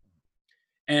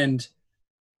 And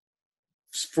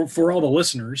for all the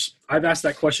listeners, I've asked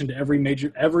that question to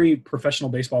every professional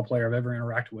baseball player I've ever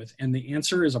interacted with, and the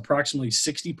answer is approximately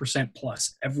 60%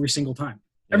 plus every single time.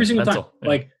 Every single time. Yeah.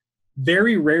 Like,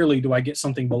 very rarely do I get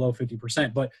something below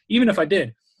 50%. But even if I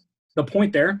did, the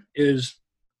point there is,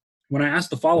 when I ask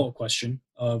the follow-up question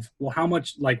of, well, how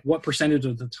much, like, what percentage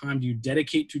of the time do you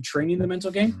dedicate to training the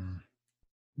mental game?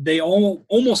 They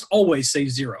almost always say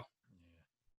zero.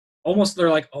 They're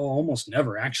like, oh, almost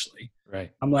never, actually. Right.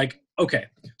 I'm like, okay,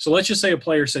 so let's just say a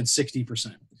player said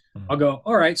 60%. I'll go,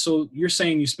 all right, so you're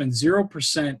saying you spend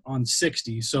 0% on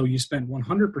 60, so you spent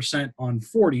 100% on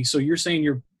 40, so you're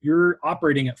saying you're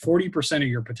operating at 40% of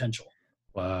your potential.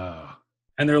 Wow.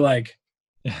 And they're like,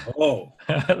 oh.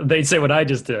 They'd say what I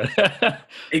just did.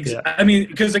 Yeah. I mean,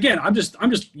 because again, I'm just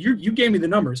you gave me the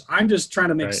numbers. I'm just trying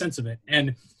to make sense of it.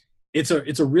 And it's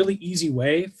a really easy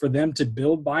way for them to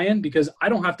build buy-in, because I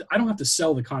don't have to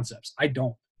sell the concepts. I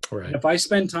don't. Right. And if I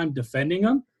spend time defending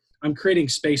them, I'm creating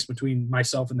space between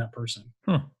myself and that person.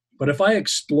 But if I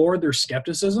explore their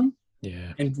skepticism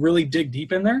and really dig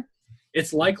deep in there,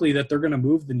 it's likely that they're going to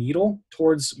move the needle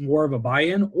towards more of a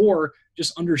buy-in, or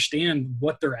just understand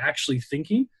what they're actually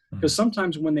thinking. Because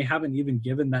sometimes when they haven't even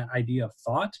given that idea of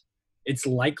thought, it's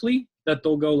likely that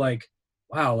they'll go like,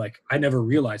 wow, like, I never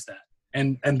realized that.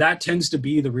 And that tends to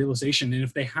be the realization. And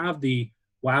if they have the,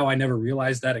 wow, I never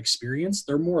realized that experience,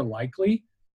 they're more likely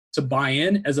to buy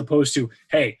in, as opposed to,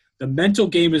 hey, the mental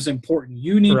game is important.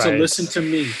 You need to listen to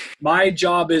me. My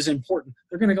job is important.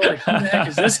 They're going to go like, who the heck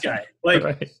is this guy?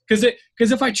 Like, because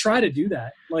if I try to do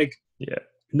that, like,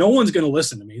 no one's going to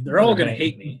listen to me. They're all going to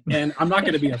hate me, and I'm not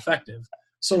going to be effective.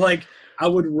 So like, I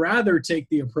would rather take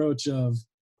the approach of,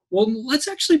 well, let's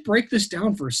actually break this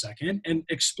down for a second and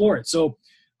explore it. So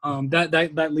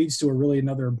that leads to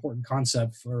another important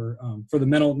concept for the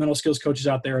mental skills coaches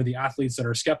out there, or the athletes that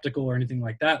are skeptical or anything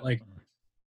like that. Like,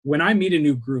 when I meet a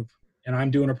new group and I'm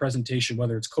doing a presentation,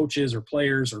 whether it's coaches or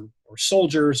players or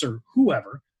soldiers or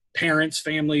whoever, parents,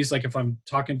 families, like if I'm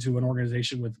talking to an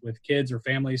organization with kids or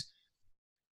families,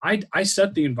 I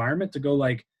set the environment to go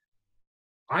like,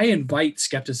 I invite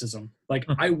skepticism. Like,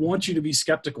 I want you to be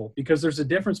skeptical, because there's a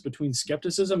difference between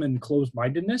skepticism and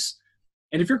closed-mindedness.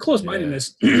 And if you're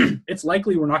closed-mindedness, it's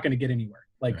likely we're not going to get anywhere.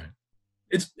 Like,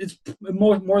 it's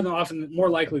more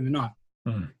likely than not.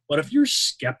 But if you're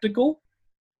skeptical,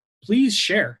 please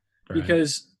share,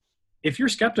 because if you're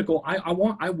skeptical, I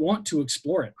want to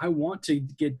explore it. I want to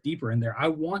get deeper in there. I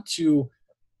want to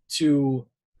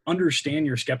understand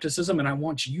your skepticism, and I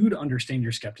want you to understand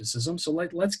your skepticism. So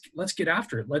let's get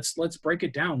after it. Let's break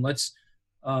it down. Let's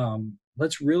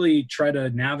really try to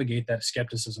navigate that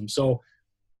skepticism. So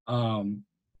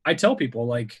I tell people,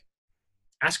 like,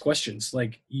 ask questions.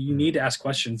 Like, you need to ask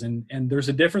questions, and there's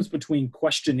a difference between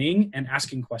questioning and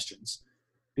asking questions.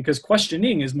 Because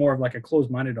questioning is more of like a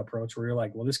closed-minded approach where you're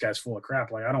like, well, this guy's full of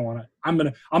crap. Like, I don't want to, I'm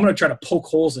going to try to poke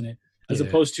holes in it, as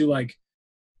opposed to like,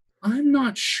 I'm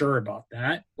not sure about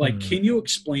that. Like, can you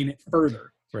explain it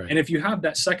further? And if you have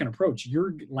that second approach,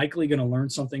 you're likely going to learn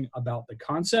something about the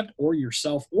concept or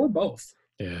yourself or both.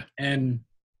 And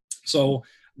so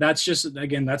that's just,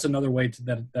 again, that's another way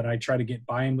that I try to get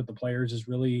buy-in with the players, is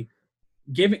really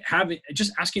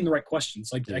just asking the right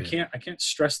questions. Like, I can't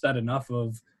stress that enough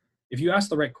of, if you ask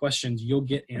the right questions, you'll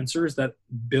get answers that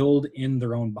build in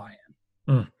their own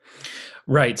buy-in.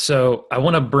 Right. So I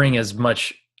want to bring as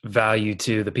much value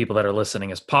to the people that are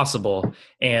listening as possible.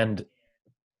 And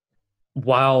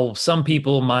while some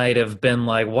people might have been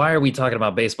like, why are we talking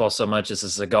about baseball so much? This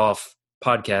is a golf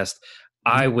podcast.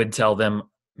 I would tell them,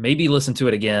 maybe listen to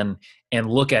it again and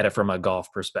look at it from a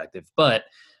golf perspective. But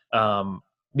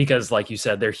because, like you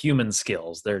said, they're human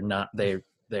skills. They're not,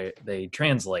 they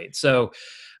translate. So,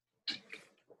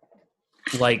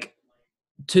 like,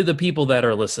 to the people that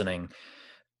are listening,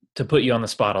 to put you on the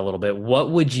spot a little bit,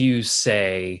 what would you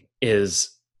say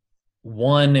is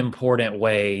one important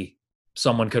way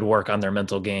someone could work on their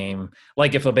mental game?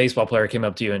 Like, if a baseball player came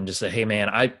up to you and just said, hey man,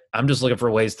 I'm just looking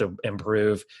for ways to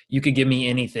improve. You could give me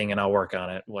anything and I'll work on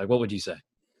it. Like, what would you say?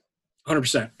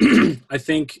 100%. I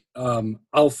think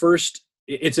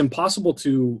it's impossible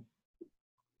to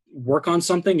work on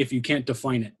something if you can't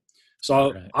define it.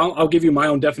 So I'll give you my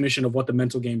own definition of what the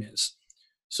mental game is.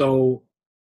 So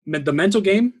the mental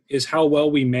game is how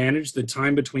well we manage the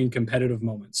time between competitive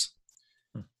moments.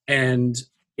 And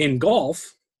in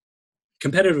golf,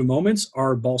 competitive moments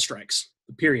are ball strikes,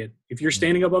 period. If you're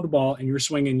standing above the ball and you're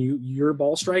swinging, your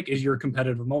ball strike is your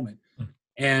competitive moment.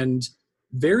 And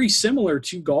very similar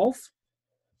to golf,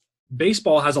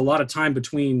 baseball has a lot of time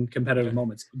between competitive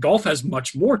moments. Golf has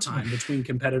much more time between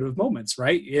competitive moments,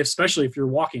 right? Especially if you're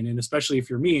walking, and especially if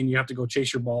you're me and you have to go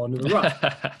chase your ball into the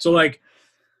rough. So, like,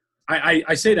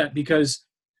 I say that because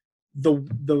the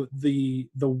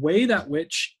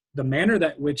manner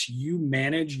that which you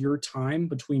manage your time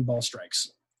between ball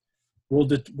strikes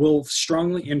will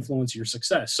strongly influence your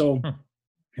success. So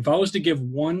if I was to give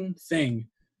one thing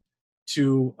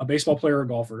to a baseball player or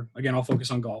golfer, again, I'll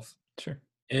focus on golf.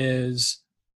 Is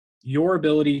your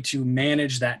ability to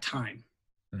manage that time.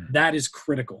 That is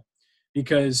critical,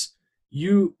 because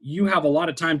you have a lot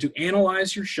of time to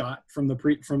analyze your shot from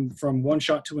one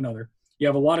shot to another. You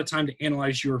have a lot of time to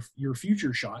analyze your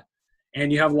future shot,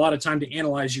 and you have a lot of time to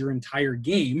analyze your entire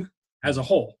game as a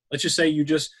whole. Let's just say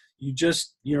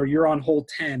you're on hole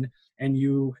 10 and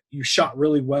you shot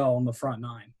really well on the front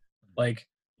 9. Like,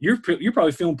 you're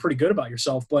probably feeling pretty good about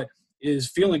yourself, but is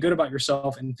feeling good about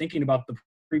yourself and thinking about the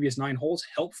previous 9 holes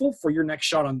helpful for your next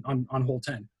shot on hole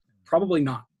 10? Probably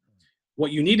not.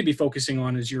 What you need to be focusing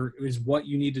on is what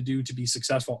you need to do to be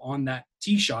successful on that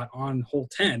tee shot on hole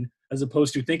 10, as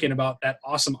opposed to thinking about that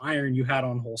awesome iron you had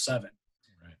on hole 7.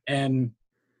 And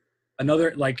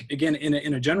another, like, again,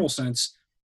 in a general sense,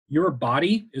 your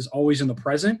body is always in the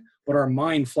present, but our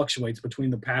mind fluctuates between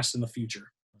the past and the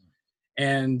future.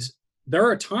 And there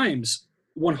are times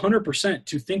 100%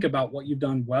 to think about what you've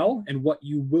done well and what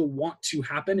you will want to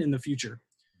happen in the future.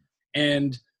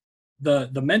 And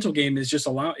the mental game is just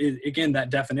again,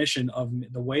 that definition of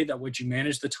the way that which you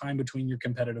manage the time between your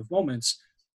competitive moments,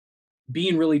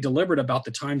 being really deliberate about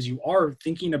the times you are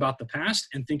thinking about the past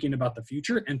and thinking about the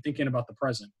future and thinking about the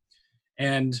present.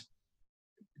 And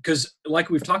because, like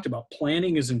we've talked about,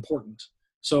 planning is important.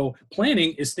 So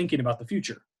planning is thinking about the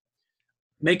future.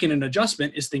 Making an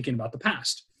adjustment is thinking about the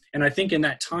past. And I think in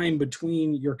that time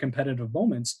between your competitive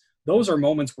moments, those are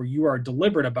moments where you are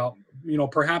deliberate about,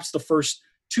 perhaps the first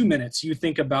 2 minutes, you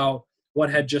think about what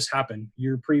had just happened,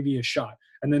 your previous shot.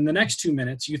 And then the next 2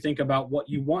 minutes, you think about what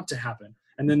you want to happen.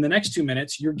 And then the next 2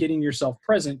 minutes, you're getting yourself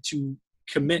present to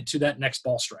commit to that next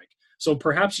ball strike. So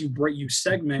perhaps you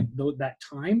segment that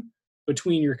time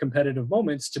between your competitive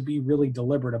moments to be really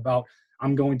deliberate about,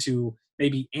 I'm going to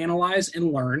maybe analyze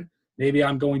and learn. Maybe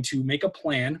I'm going to make a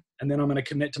plan, and then I'm going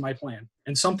to commit to my plan,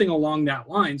 and something along that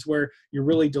lines where you're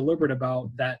really deliberate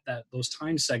about those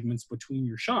time segments between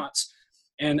your shots.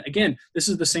 And again, this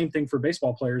is the same thing for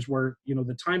baseball players, where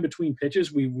the time between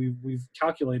pitches we've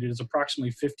calculated is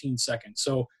approximately 15 seconds.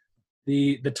 So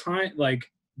the time, like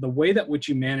the way that which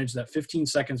you manage that 15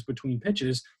 seconds between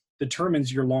pitches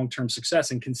determines your long-term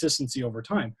success and consistency over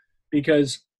time.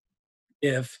 Because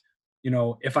if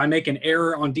I make an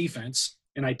error on defense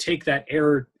and I take that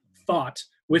error thought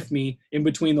with me in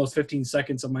between those 15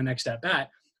 seconds of my next at bat,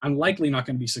 I'm likely not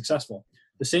going to be successful.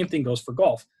 The same thing goes for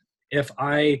golf. If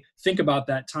I think about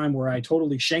that time where I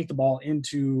totally shanked the ball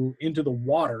into the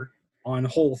water on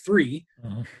hole 3,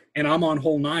 and I'm on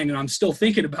hole 9 and I'm still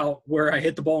thinking about where I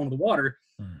hit the ball into the water,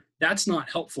 that's not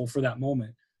helpful for that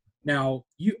moment. Now,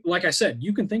 like I said,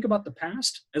 you can think about the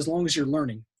past as long as you're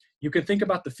learning. You can think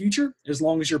about the future as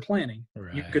long as you're planning.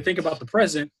 Right. You could think about the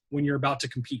present when you're about to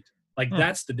compete. Like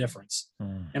that's the difference.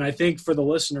 And I think for the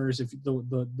listeners, if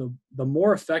the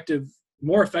more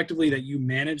effectively that you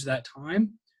manage that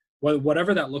time,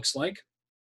 whatever that looks like,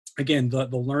 again, the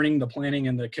learning, the planning,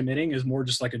 and the committing is more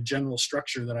just like a general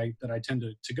structure that I tend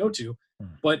to go to.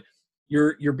 But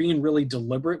you're being really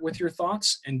deliberate with your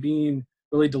thoughts and being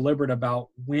really deliberate about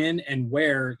when and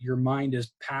where your mind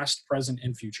is past, present,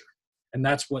 and future. And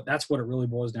that's what it really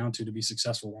boils down to be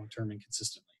successful long-term and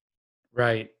consistently.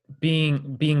 Right.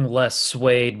 Being less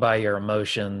swayed by your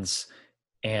emotions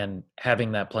and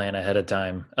having that plan ahead of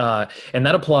time. And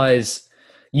that applies,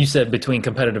 you said, between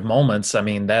competitive moments. I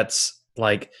mean, that's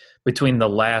like between the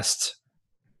last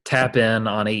tap in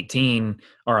on 18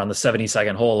 or on the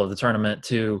 72nd hole of the tournament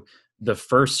to the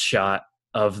first shot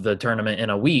of the tournament in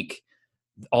a week.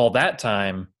 All that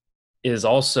time is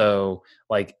also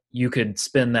like you could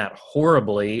spend that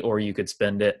horribly, or you could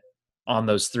spend it on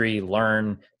those 3: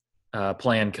 learn,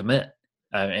 plan, commit.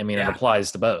 I mean, It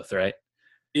applies to both, right?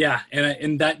 Yeah.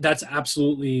 And that's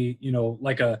absolutely,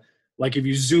 like if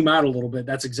you zoom out a little bit,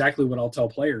 that's exactly what I'll tell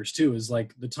players too, is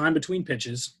like the time between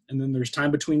pitches, and then there's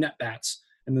time between at bats,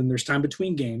 and then there's time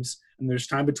between games, and there's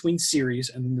time between series,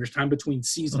 and then there's time between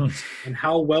seasons. And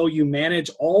how well you manage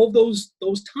all of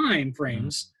those time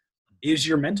frames is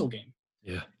your mental game.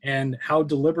 Yeah. And how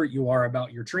deliberate you are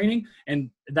about your training.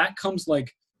 And that comes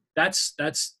that's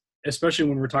especially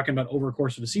when we're talking about over a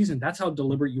course of a season, that's how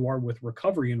deliberate you are with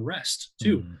recovery and rest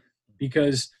too.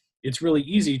 Because it's really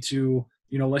easy to,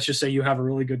 let's just say you have a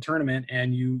really good tournament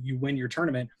and you win your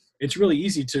tournament. It's really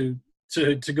easy to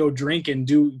go drink and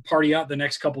party out the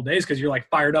next couple of days because you're like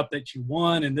fired up that you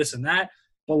won and this and that.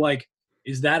 But like,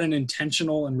 is that an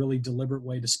intentional and really deliberate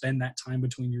way to spend that time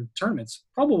between your tournaments?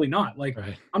 Probably not. Like,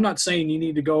 right. I'm not saying you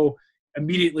need to go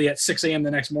immediately at 6 a.m. the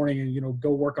next morning and,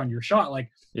 go work on your shot. Like,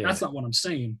 that's not what I'm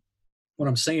saying. What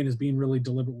I'm saying is being really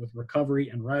deliberate with recovery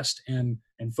and rest and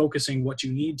focusing what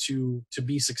you need to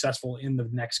be successful in the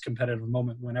next competitive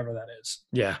moment, whenever that is.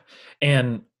 Yeah.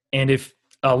 And if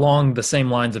along the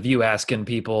same lines of you asking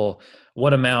people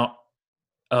what amount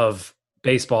of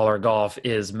baseball or golf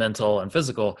is mental and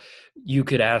physical, you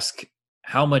could ask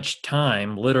how much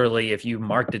time, literally, if you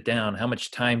marked it down, how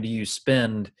much time do you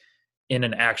spend in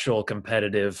an actual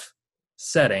competitive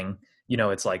setting?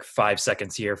 It's like 5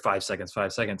 seconds here, 5 seconds,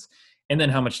 5 seconds. And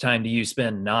then how much time do you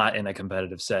spend not in a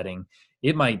competitive setting?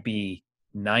 It might be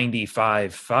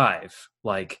 95-5.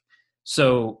 Like,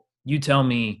 so you tell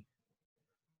me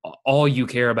all you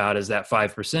care about is that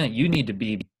 5%. You need to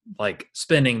be like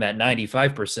spending that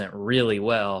 95% really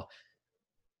well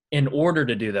in order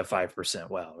to do that 5%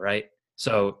 well, right?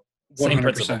 So same 100%.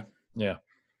 Principle. Yeah.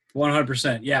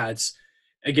 100%. Yeah. It's,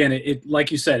 again, it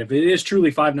like you said, if it is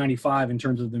truly 595 in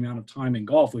terms of the amount of time in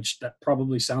golf, which that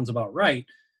probably sounds about right.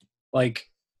 Like,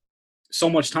 so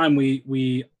much time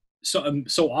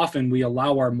so often we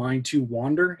allow our mind to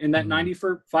wander in that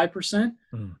 95%.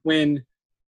 When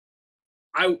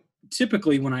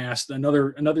when I ask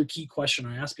another key question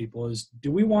I ask people is,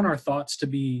 do we want our thoughts to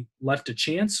be left to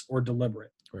chance or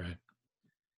deliberate? Right.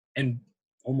 And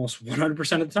almost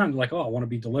 100% of the time, they're like, oh, I want to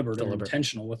be deliberate or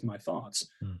intentional with my thoughts.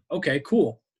 Okay,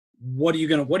 cool. What are you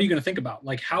gonna think about?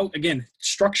 Like, how, again,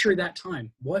 structure that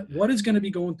time. What is going to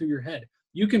be going through your head?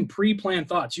 You can pre-plan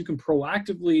thoughts. You can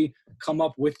proactively come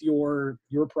up with your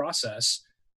process.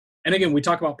 And again, we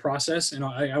talk about process, and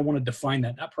I want to define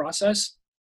that. That process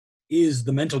is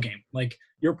the mental game. Like,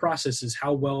 your process is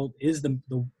how well is the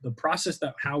process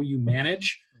that how you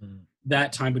manage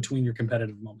that time between your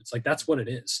competitive moments. Like, that's what it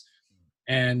is.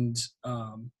 And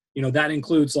that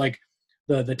includes like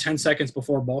the 10 seconds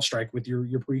before ball strike with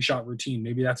your pre-shot routine.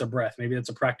 Maybe that's a breath. Maybe that's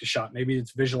a practice shot. Maybe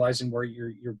it's visualizing where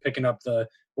you're picking up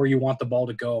where you want the ball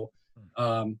to go.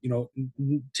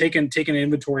 taking an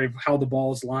inventory of how the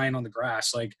ball is lying on the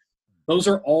grass. Like those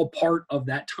are all part of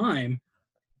that time.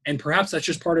 And perhaps that's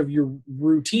just part of your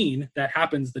routine that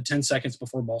happens the 10 seconds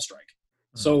before ball strike.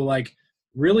 So like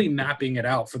really mapping it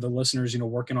out for the listeners,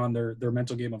 working on their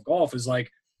mental game of golf is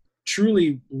like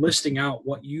truly listing out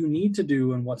what you need to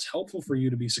do and what's helpful for you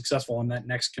to be successful in that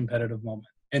next competitive moment.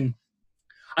 And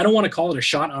I don't want to call it a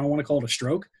shot. I don't want to call it a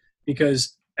stroke,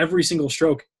 because every single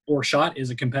stroke or shot is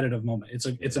a competitive moment.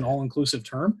 It's an all-inclusive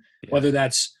term, whether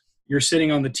that's you're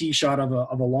sitting on the tee shot of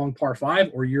a long par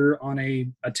 5, or you're on a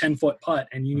 10-foot putt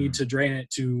and you need to drain it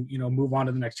to, move on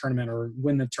to the next tournament or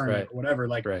win the tournament or whatever.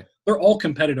 Like they're all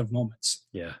competitive moments.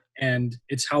 Yeah. And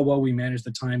it's how well we manage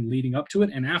the time leading up to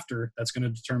it and after that's going to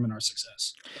determine our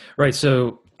success. Right.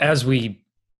 So as we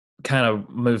kind of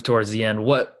move towards the end,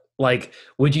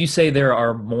 would you say there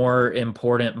are more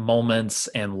important moments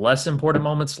and less important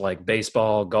moments, like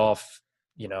baseball, golf,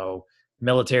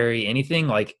 military, anything?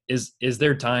 Like, is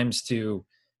there times to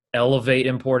elevate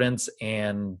importance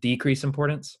and decrease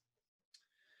importance?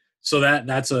 So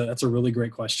that's a really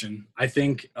great question. I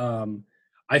think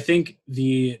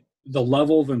the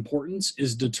level of importance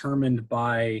is determined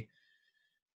by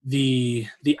the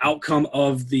outcome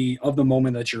of the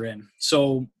moment that you're in.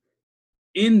 So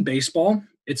in baseball,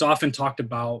 it's often talked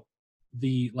about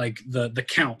the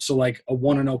count. So like a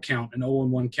 1-0 count, an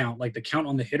 0-1 count, like the count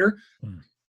on the hitter.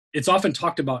 It's often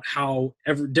talked about how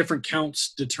different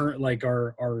counts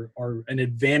are an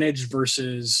advantage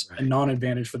versus a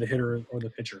non-advantage for the hitter or the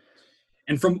pitcher.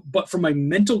 And from a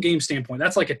mental game standpoint,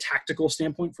 that's like a tactical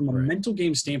standpoint. From a mental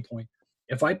game standpoint,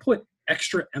 if I put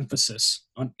extra emphasis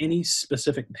on any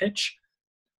specific pitch,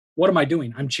 what am I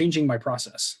doing? I'm changing my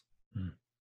process.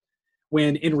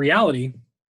 When in reality,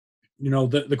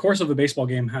 the course of a baseball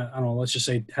game, let's just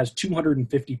say has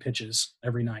 250 pitches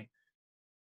every night.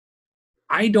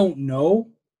 I don't know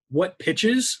what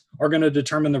pitches are going to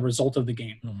determine the result of the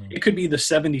game. It could be the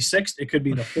 76th. It could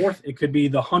be the 4th. It could be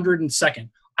the 102nd.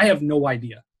 I have no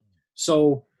idea.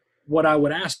 So what I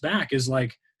would ask back is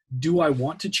like, do I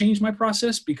want to change my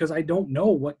process? Because I don't know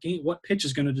what pitch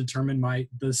is going to determine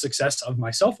the success of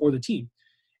myself or the team.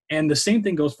 And the same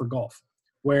thing goes for golf,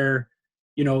 where,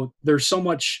 there's so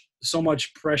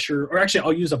much pressure. Or actually,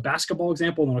 I'll use a basketball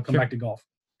example, and then I'll come back to golf.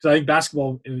 Because I think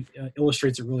basketball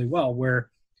illustrates it really well, where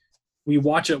we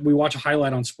watch a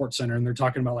highlight on SportsCenter, and they're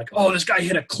talking about like, oh, this guy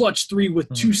hit a clutch 3 with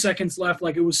 2 seconds left.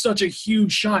 Like, it was such a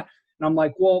huge shot. And I'm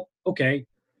like, well, okay,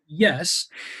 yes.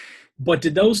 But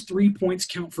did those 3 points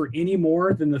count for any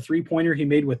more than the 3-pointer he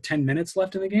made with 10 minutes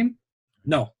left in the game?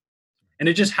 No. And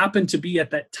it just happened to be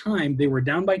at that time they were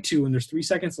down by 2 and there's 3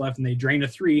 seconds left and they drained a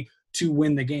 3 to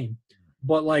win the game.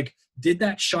 But like, did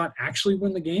that shot actually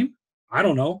win the game? I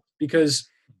don't know, because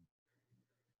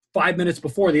 5 minutes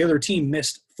before, the other team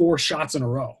missed 4 shots in a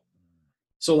row.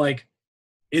 So like,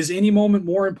 is any moment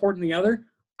more important than the other?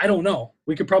 I don't know.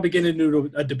 We could probably get into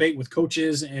a debate with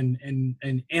coaches and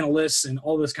analysts and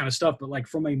all this kind of stuff. But like,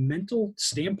 from a mental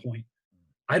standpoint,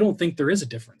 I don't think there is a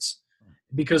difference,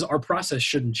 because our process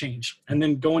shouldn't change. And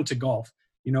then going to golf,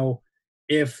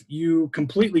 if you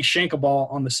completely shank a ball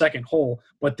on the second hole,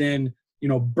 but then,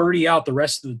 birdie out the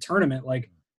rest of the tournament, like,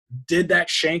 did that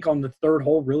shank on the third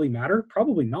hole really matter?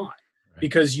 Probably not,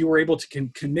 because you were able to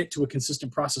commit to a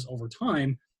consistent process over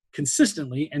time,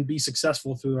 consistently, and be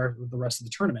successful through the rest of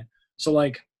the tournament. So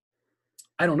like,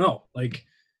 I don't know, like,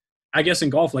 I guess in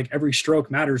golf, like, every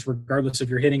stroke matters regardless if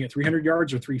you're hitting it 300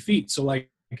 yards or 3 feet. So like,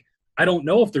 I don't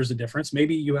know if there's a difference.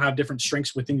 Maybe you have different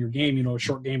strengths within your game, a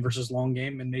short game versus long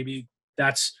game. And maybe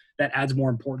that adds more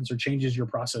importance or changes your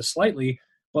process slightly.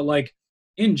 But like,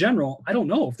 in general, I don't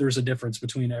know if there's a difference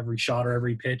between every shot or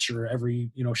every pitch or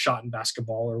every, shot in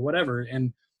basketball or whatever.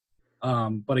 And,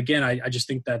 but again, I just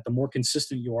think that the more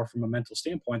consistent you are from a mental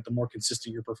standpoint, the more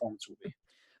consistent your performance will be.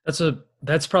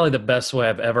 That's probably the best way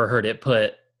I've ever heard it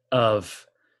put, of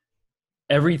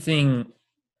everything.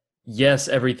 Yes,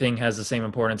 everything has the same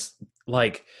importance.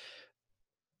 Like,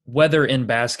 whether in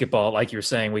basketball, like you're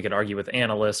saying, we could argue with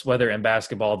analysts, whether in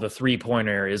basketball, the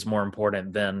 3-pointer is more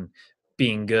important than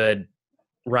being good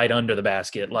right under the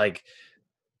basket. Like,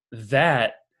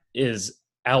 that is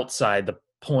outside the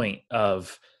point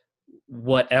of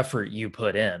what effort you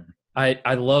put in.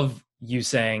 I love you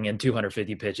saying in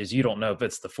 250 pitches, you don't know if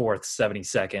it's the 4th,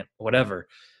 72nd, whatever.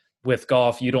 With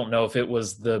golf, you don't know if it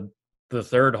was the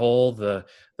third hole, the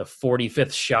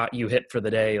 45th shot you hit for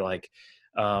the day. Like,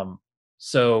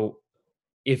 so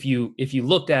if you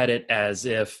looked at it as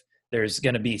if there's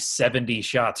going to be 70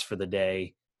 shots for the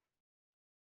day,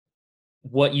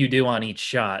 what you do on each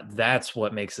shot, that's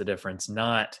what makes the difference,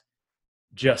 not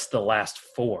just the last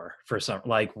four for some,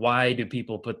 like, why do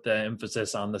people put the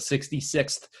emphasis on the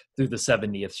 66th through the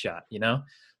 70th shot,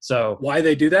 So Why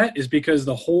they do that is because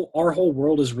our whole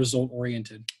world is result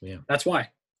oriented. yeah. That's why.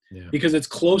 Yeah. Because it's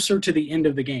closer to the end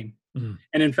of the game. Mhm.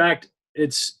 And in fact,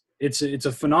 it's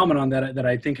a phenomenon that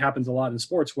I think happens a lot in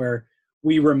sports, where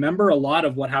we remember a lot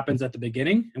of what happens at the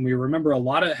beginning and we remember a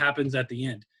lot of it happens at the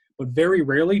end. But very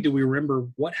rarely do we remember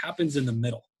what happens in the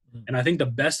middle. And I think the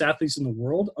best athletes in the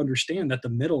world understand that the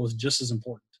middle is just as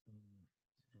important.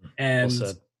 And Well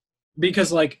said.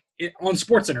 because on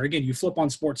SportsCenter, again, you flip on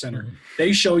SportsCenter,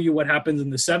 they show you what happens in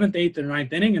the 7th, 8th, and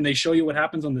 9th inning, and they show you what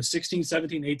happens on the 16th,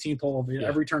 17th, 18th hole of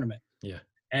every tournament. Yeah.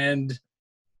 And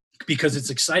because it's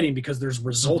exciting, because there's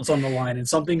results on the line and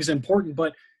something's important.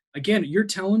 But again, you're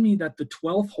telling me that the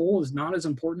 12th hole is not as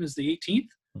important as the 18th?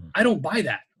 I don't buy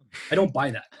that.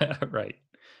 Right.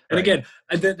 And again,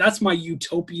 that's my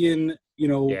utopian,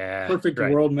 perfect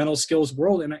world, mental skills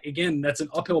world. And again, that's an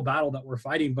uphill battle that we're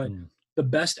fighting. But the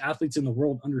best athletes in the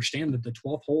world understand that the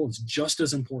 12th hole is just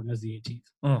as important as the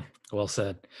 18th. Well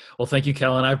said. Well, thank you,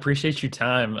 Kellen. I appreciate your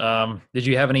time. Did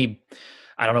you have any,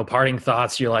 parting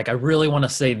thoughts? You're like, I really want to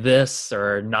say this,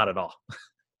 or not at all?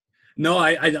 No,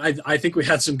 I think we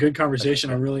had some good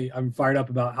conversation. I'm fired up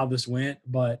about how this went,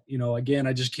 but again,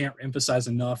 I just can't emphasize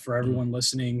enough for everyone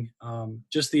listening,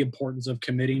 just the importance of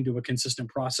committing to a consistent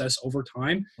process over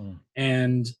time.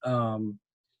 And,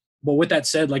 but with that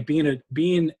said, like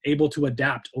being able to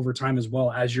adapt over time as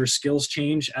well, as your skills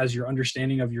change, as your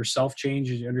understanding of yourself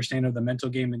changes, your understanding of the mental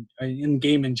game and in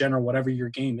game in general, whatever your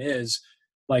game is,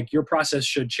 like your process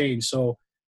should change. So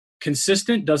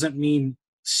consistent doesn't mean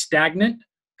stagnant.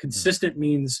 Consistent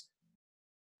means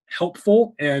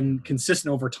helpful and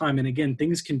consistent over time. And again,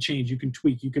 things can change. You can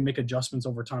tweak. You can make adjustments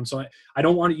over time. So I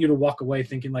don't want you to walk away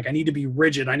thinking like I need to be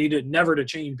rigid. I need it never to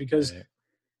change, because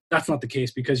that's not the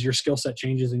case, because your skill set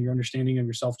changes and your understanding of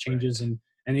yourself changes and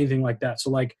anything like that. So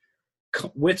like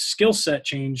with skill set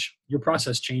change, your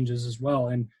process changes as well.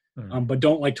 And but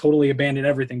don't totally abandon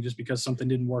everything just because something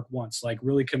didn't work once. Like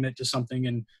really commit to something,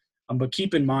 and but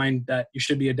keep in mind that you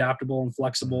should be adaptable and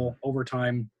flexible over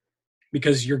time,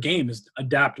 because your game is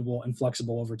adaptable and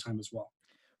flexible over time as well.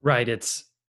 Right. It's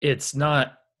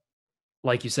not,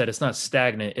 like you said, it's not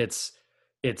stagnant. It's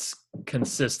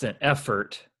consistent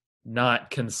effort, not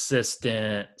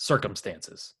consistent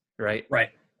circumstances. Right. Right.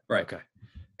 Okay.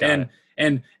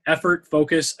 And effort,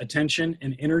 focus, attention,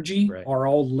 and energy are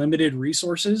all limited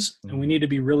resources, and we need to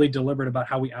be really deliberate about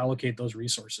how we allocate those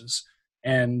resources.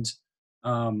 And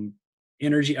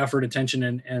energy, effort,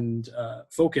 attention, and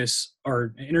focus,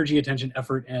 or energy, attention,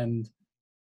 effort, and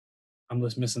I'm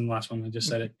just missing the last one. I just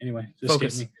said it anyway. Just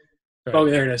focus. Skip me. Oh,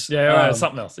 there it is. Yeah,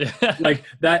 something else. Yeah. Like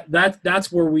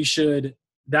that's where we should.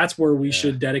 That's where we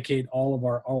should dedicate all of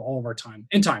our time.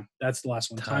 And time. That's the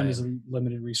last one. Time is a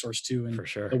limited resource too, and for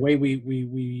sure, the way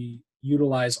we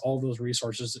utilize all those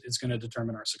resources is going to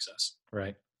determine our success.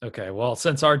 Right. Okay. Well,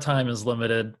 since our time is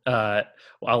limited,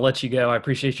 I'll let you go. I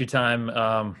appreciate your time.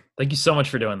 Thank you so much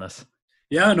for doing this.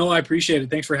 Yeah, no, I appreciate it.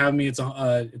 Thanks for having me. It's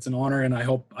an honor, and I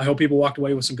hope people walked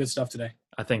away with some good stuff today.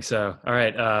 I think so. All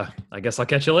right. I guess I'll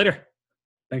catch you later.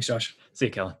 Thanks, Josh. See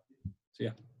you, Kellen. See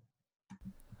ya.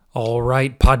 All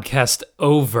right, podcast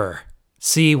over.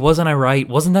 See, wasn't I right?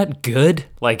 Wasn't that good?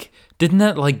 Didn't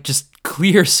that just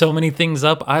clear so many things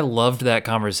up? I loved that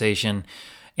conversation,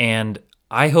 and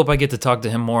I hope I get to talk to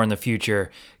him more in the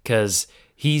future, because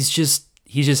he just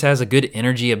has a good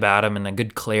energy about him and a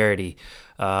good clarity.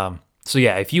 So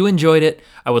yeah, if you enjoyed it,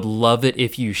 I would love it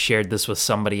if you shared this with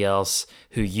somebody else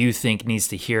who you think needs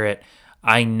to hear it.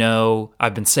 I know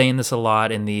I've been saying this a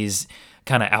lot in these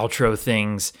kind of outro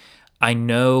things. I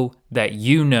know that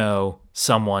you know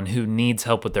someone who needs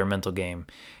help with their mental game.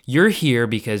 You're here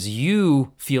because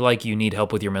you feel like you need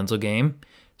help with your mental game,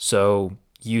 so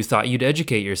you thought you'd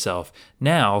educate yourself.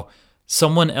 Now,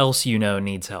 someone else you know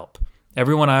needs help.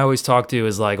 Everyone I always talk to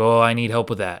is like, oh, I need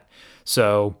help with that.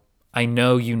 So I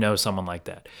know you know someone like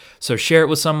that. So share it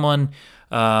with someone.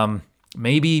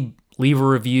 Maybe leave a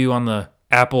review on the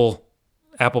Apple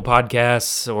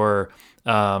Podcasts, or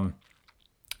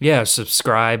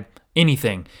subscribe.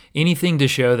 Anything to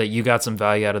show that you got some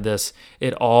value out of this.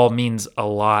 It all means a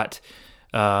lot,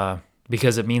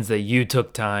 because it means that you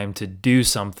took time to do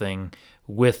something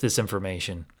with this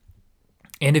information.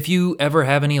 And if you ever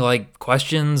have any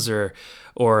questions or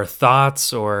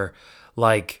thoughts, or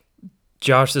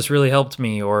Josh, this really helped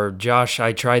me, or Josh,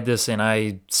 I tried this and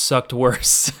I sucked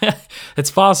worse.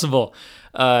 It's possible.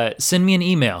 Send me an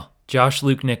email,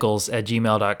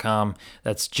 joshluke.nichols@gmail.com.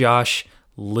 That's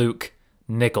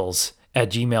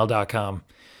joshluke.nichols@gmail.com.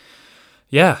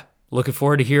 Yeah, looking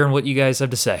forward to hearing what you guys have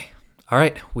to say. All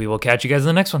right, we will catch you guys in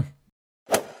the next one.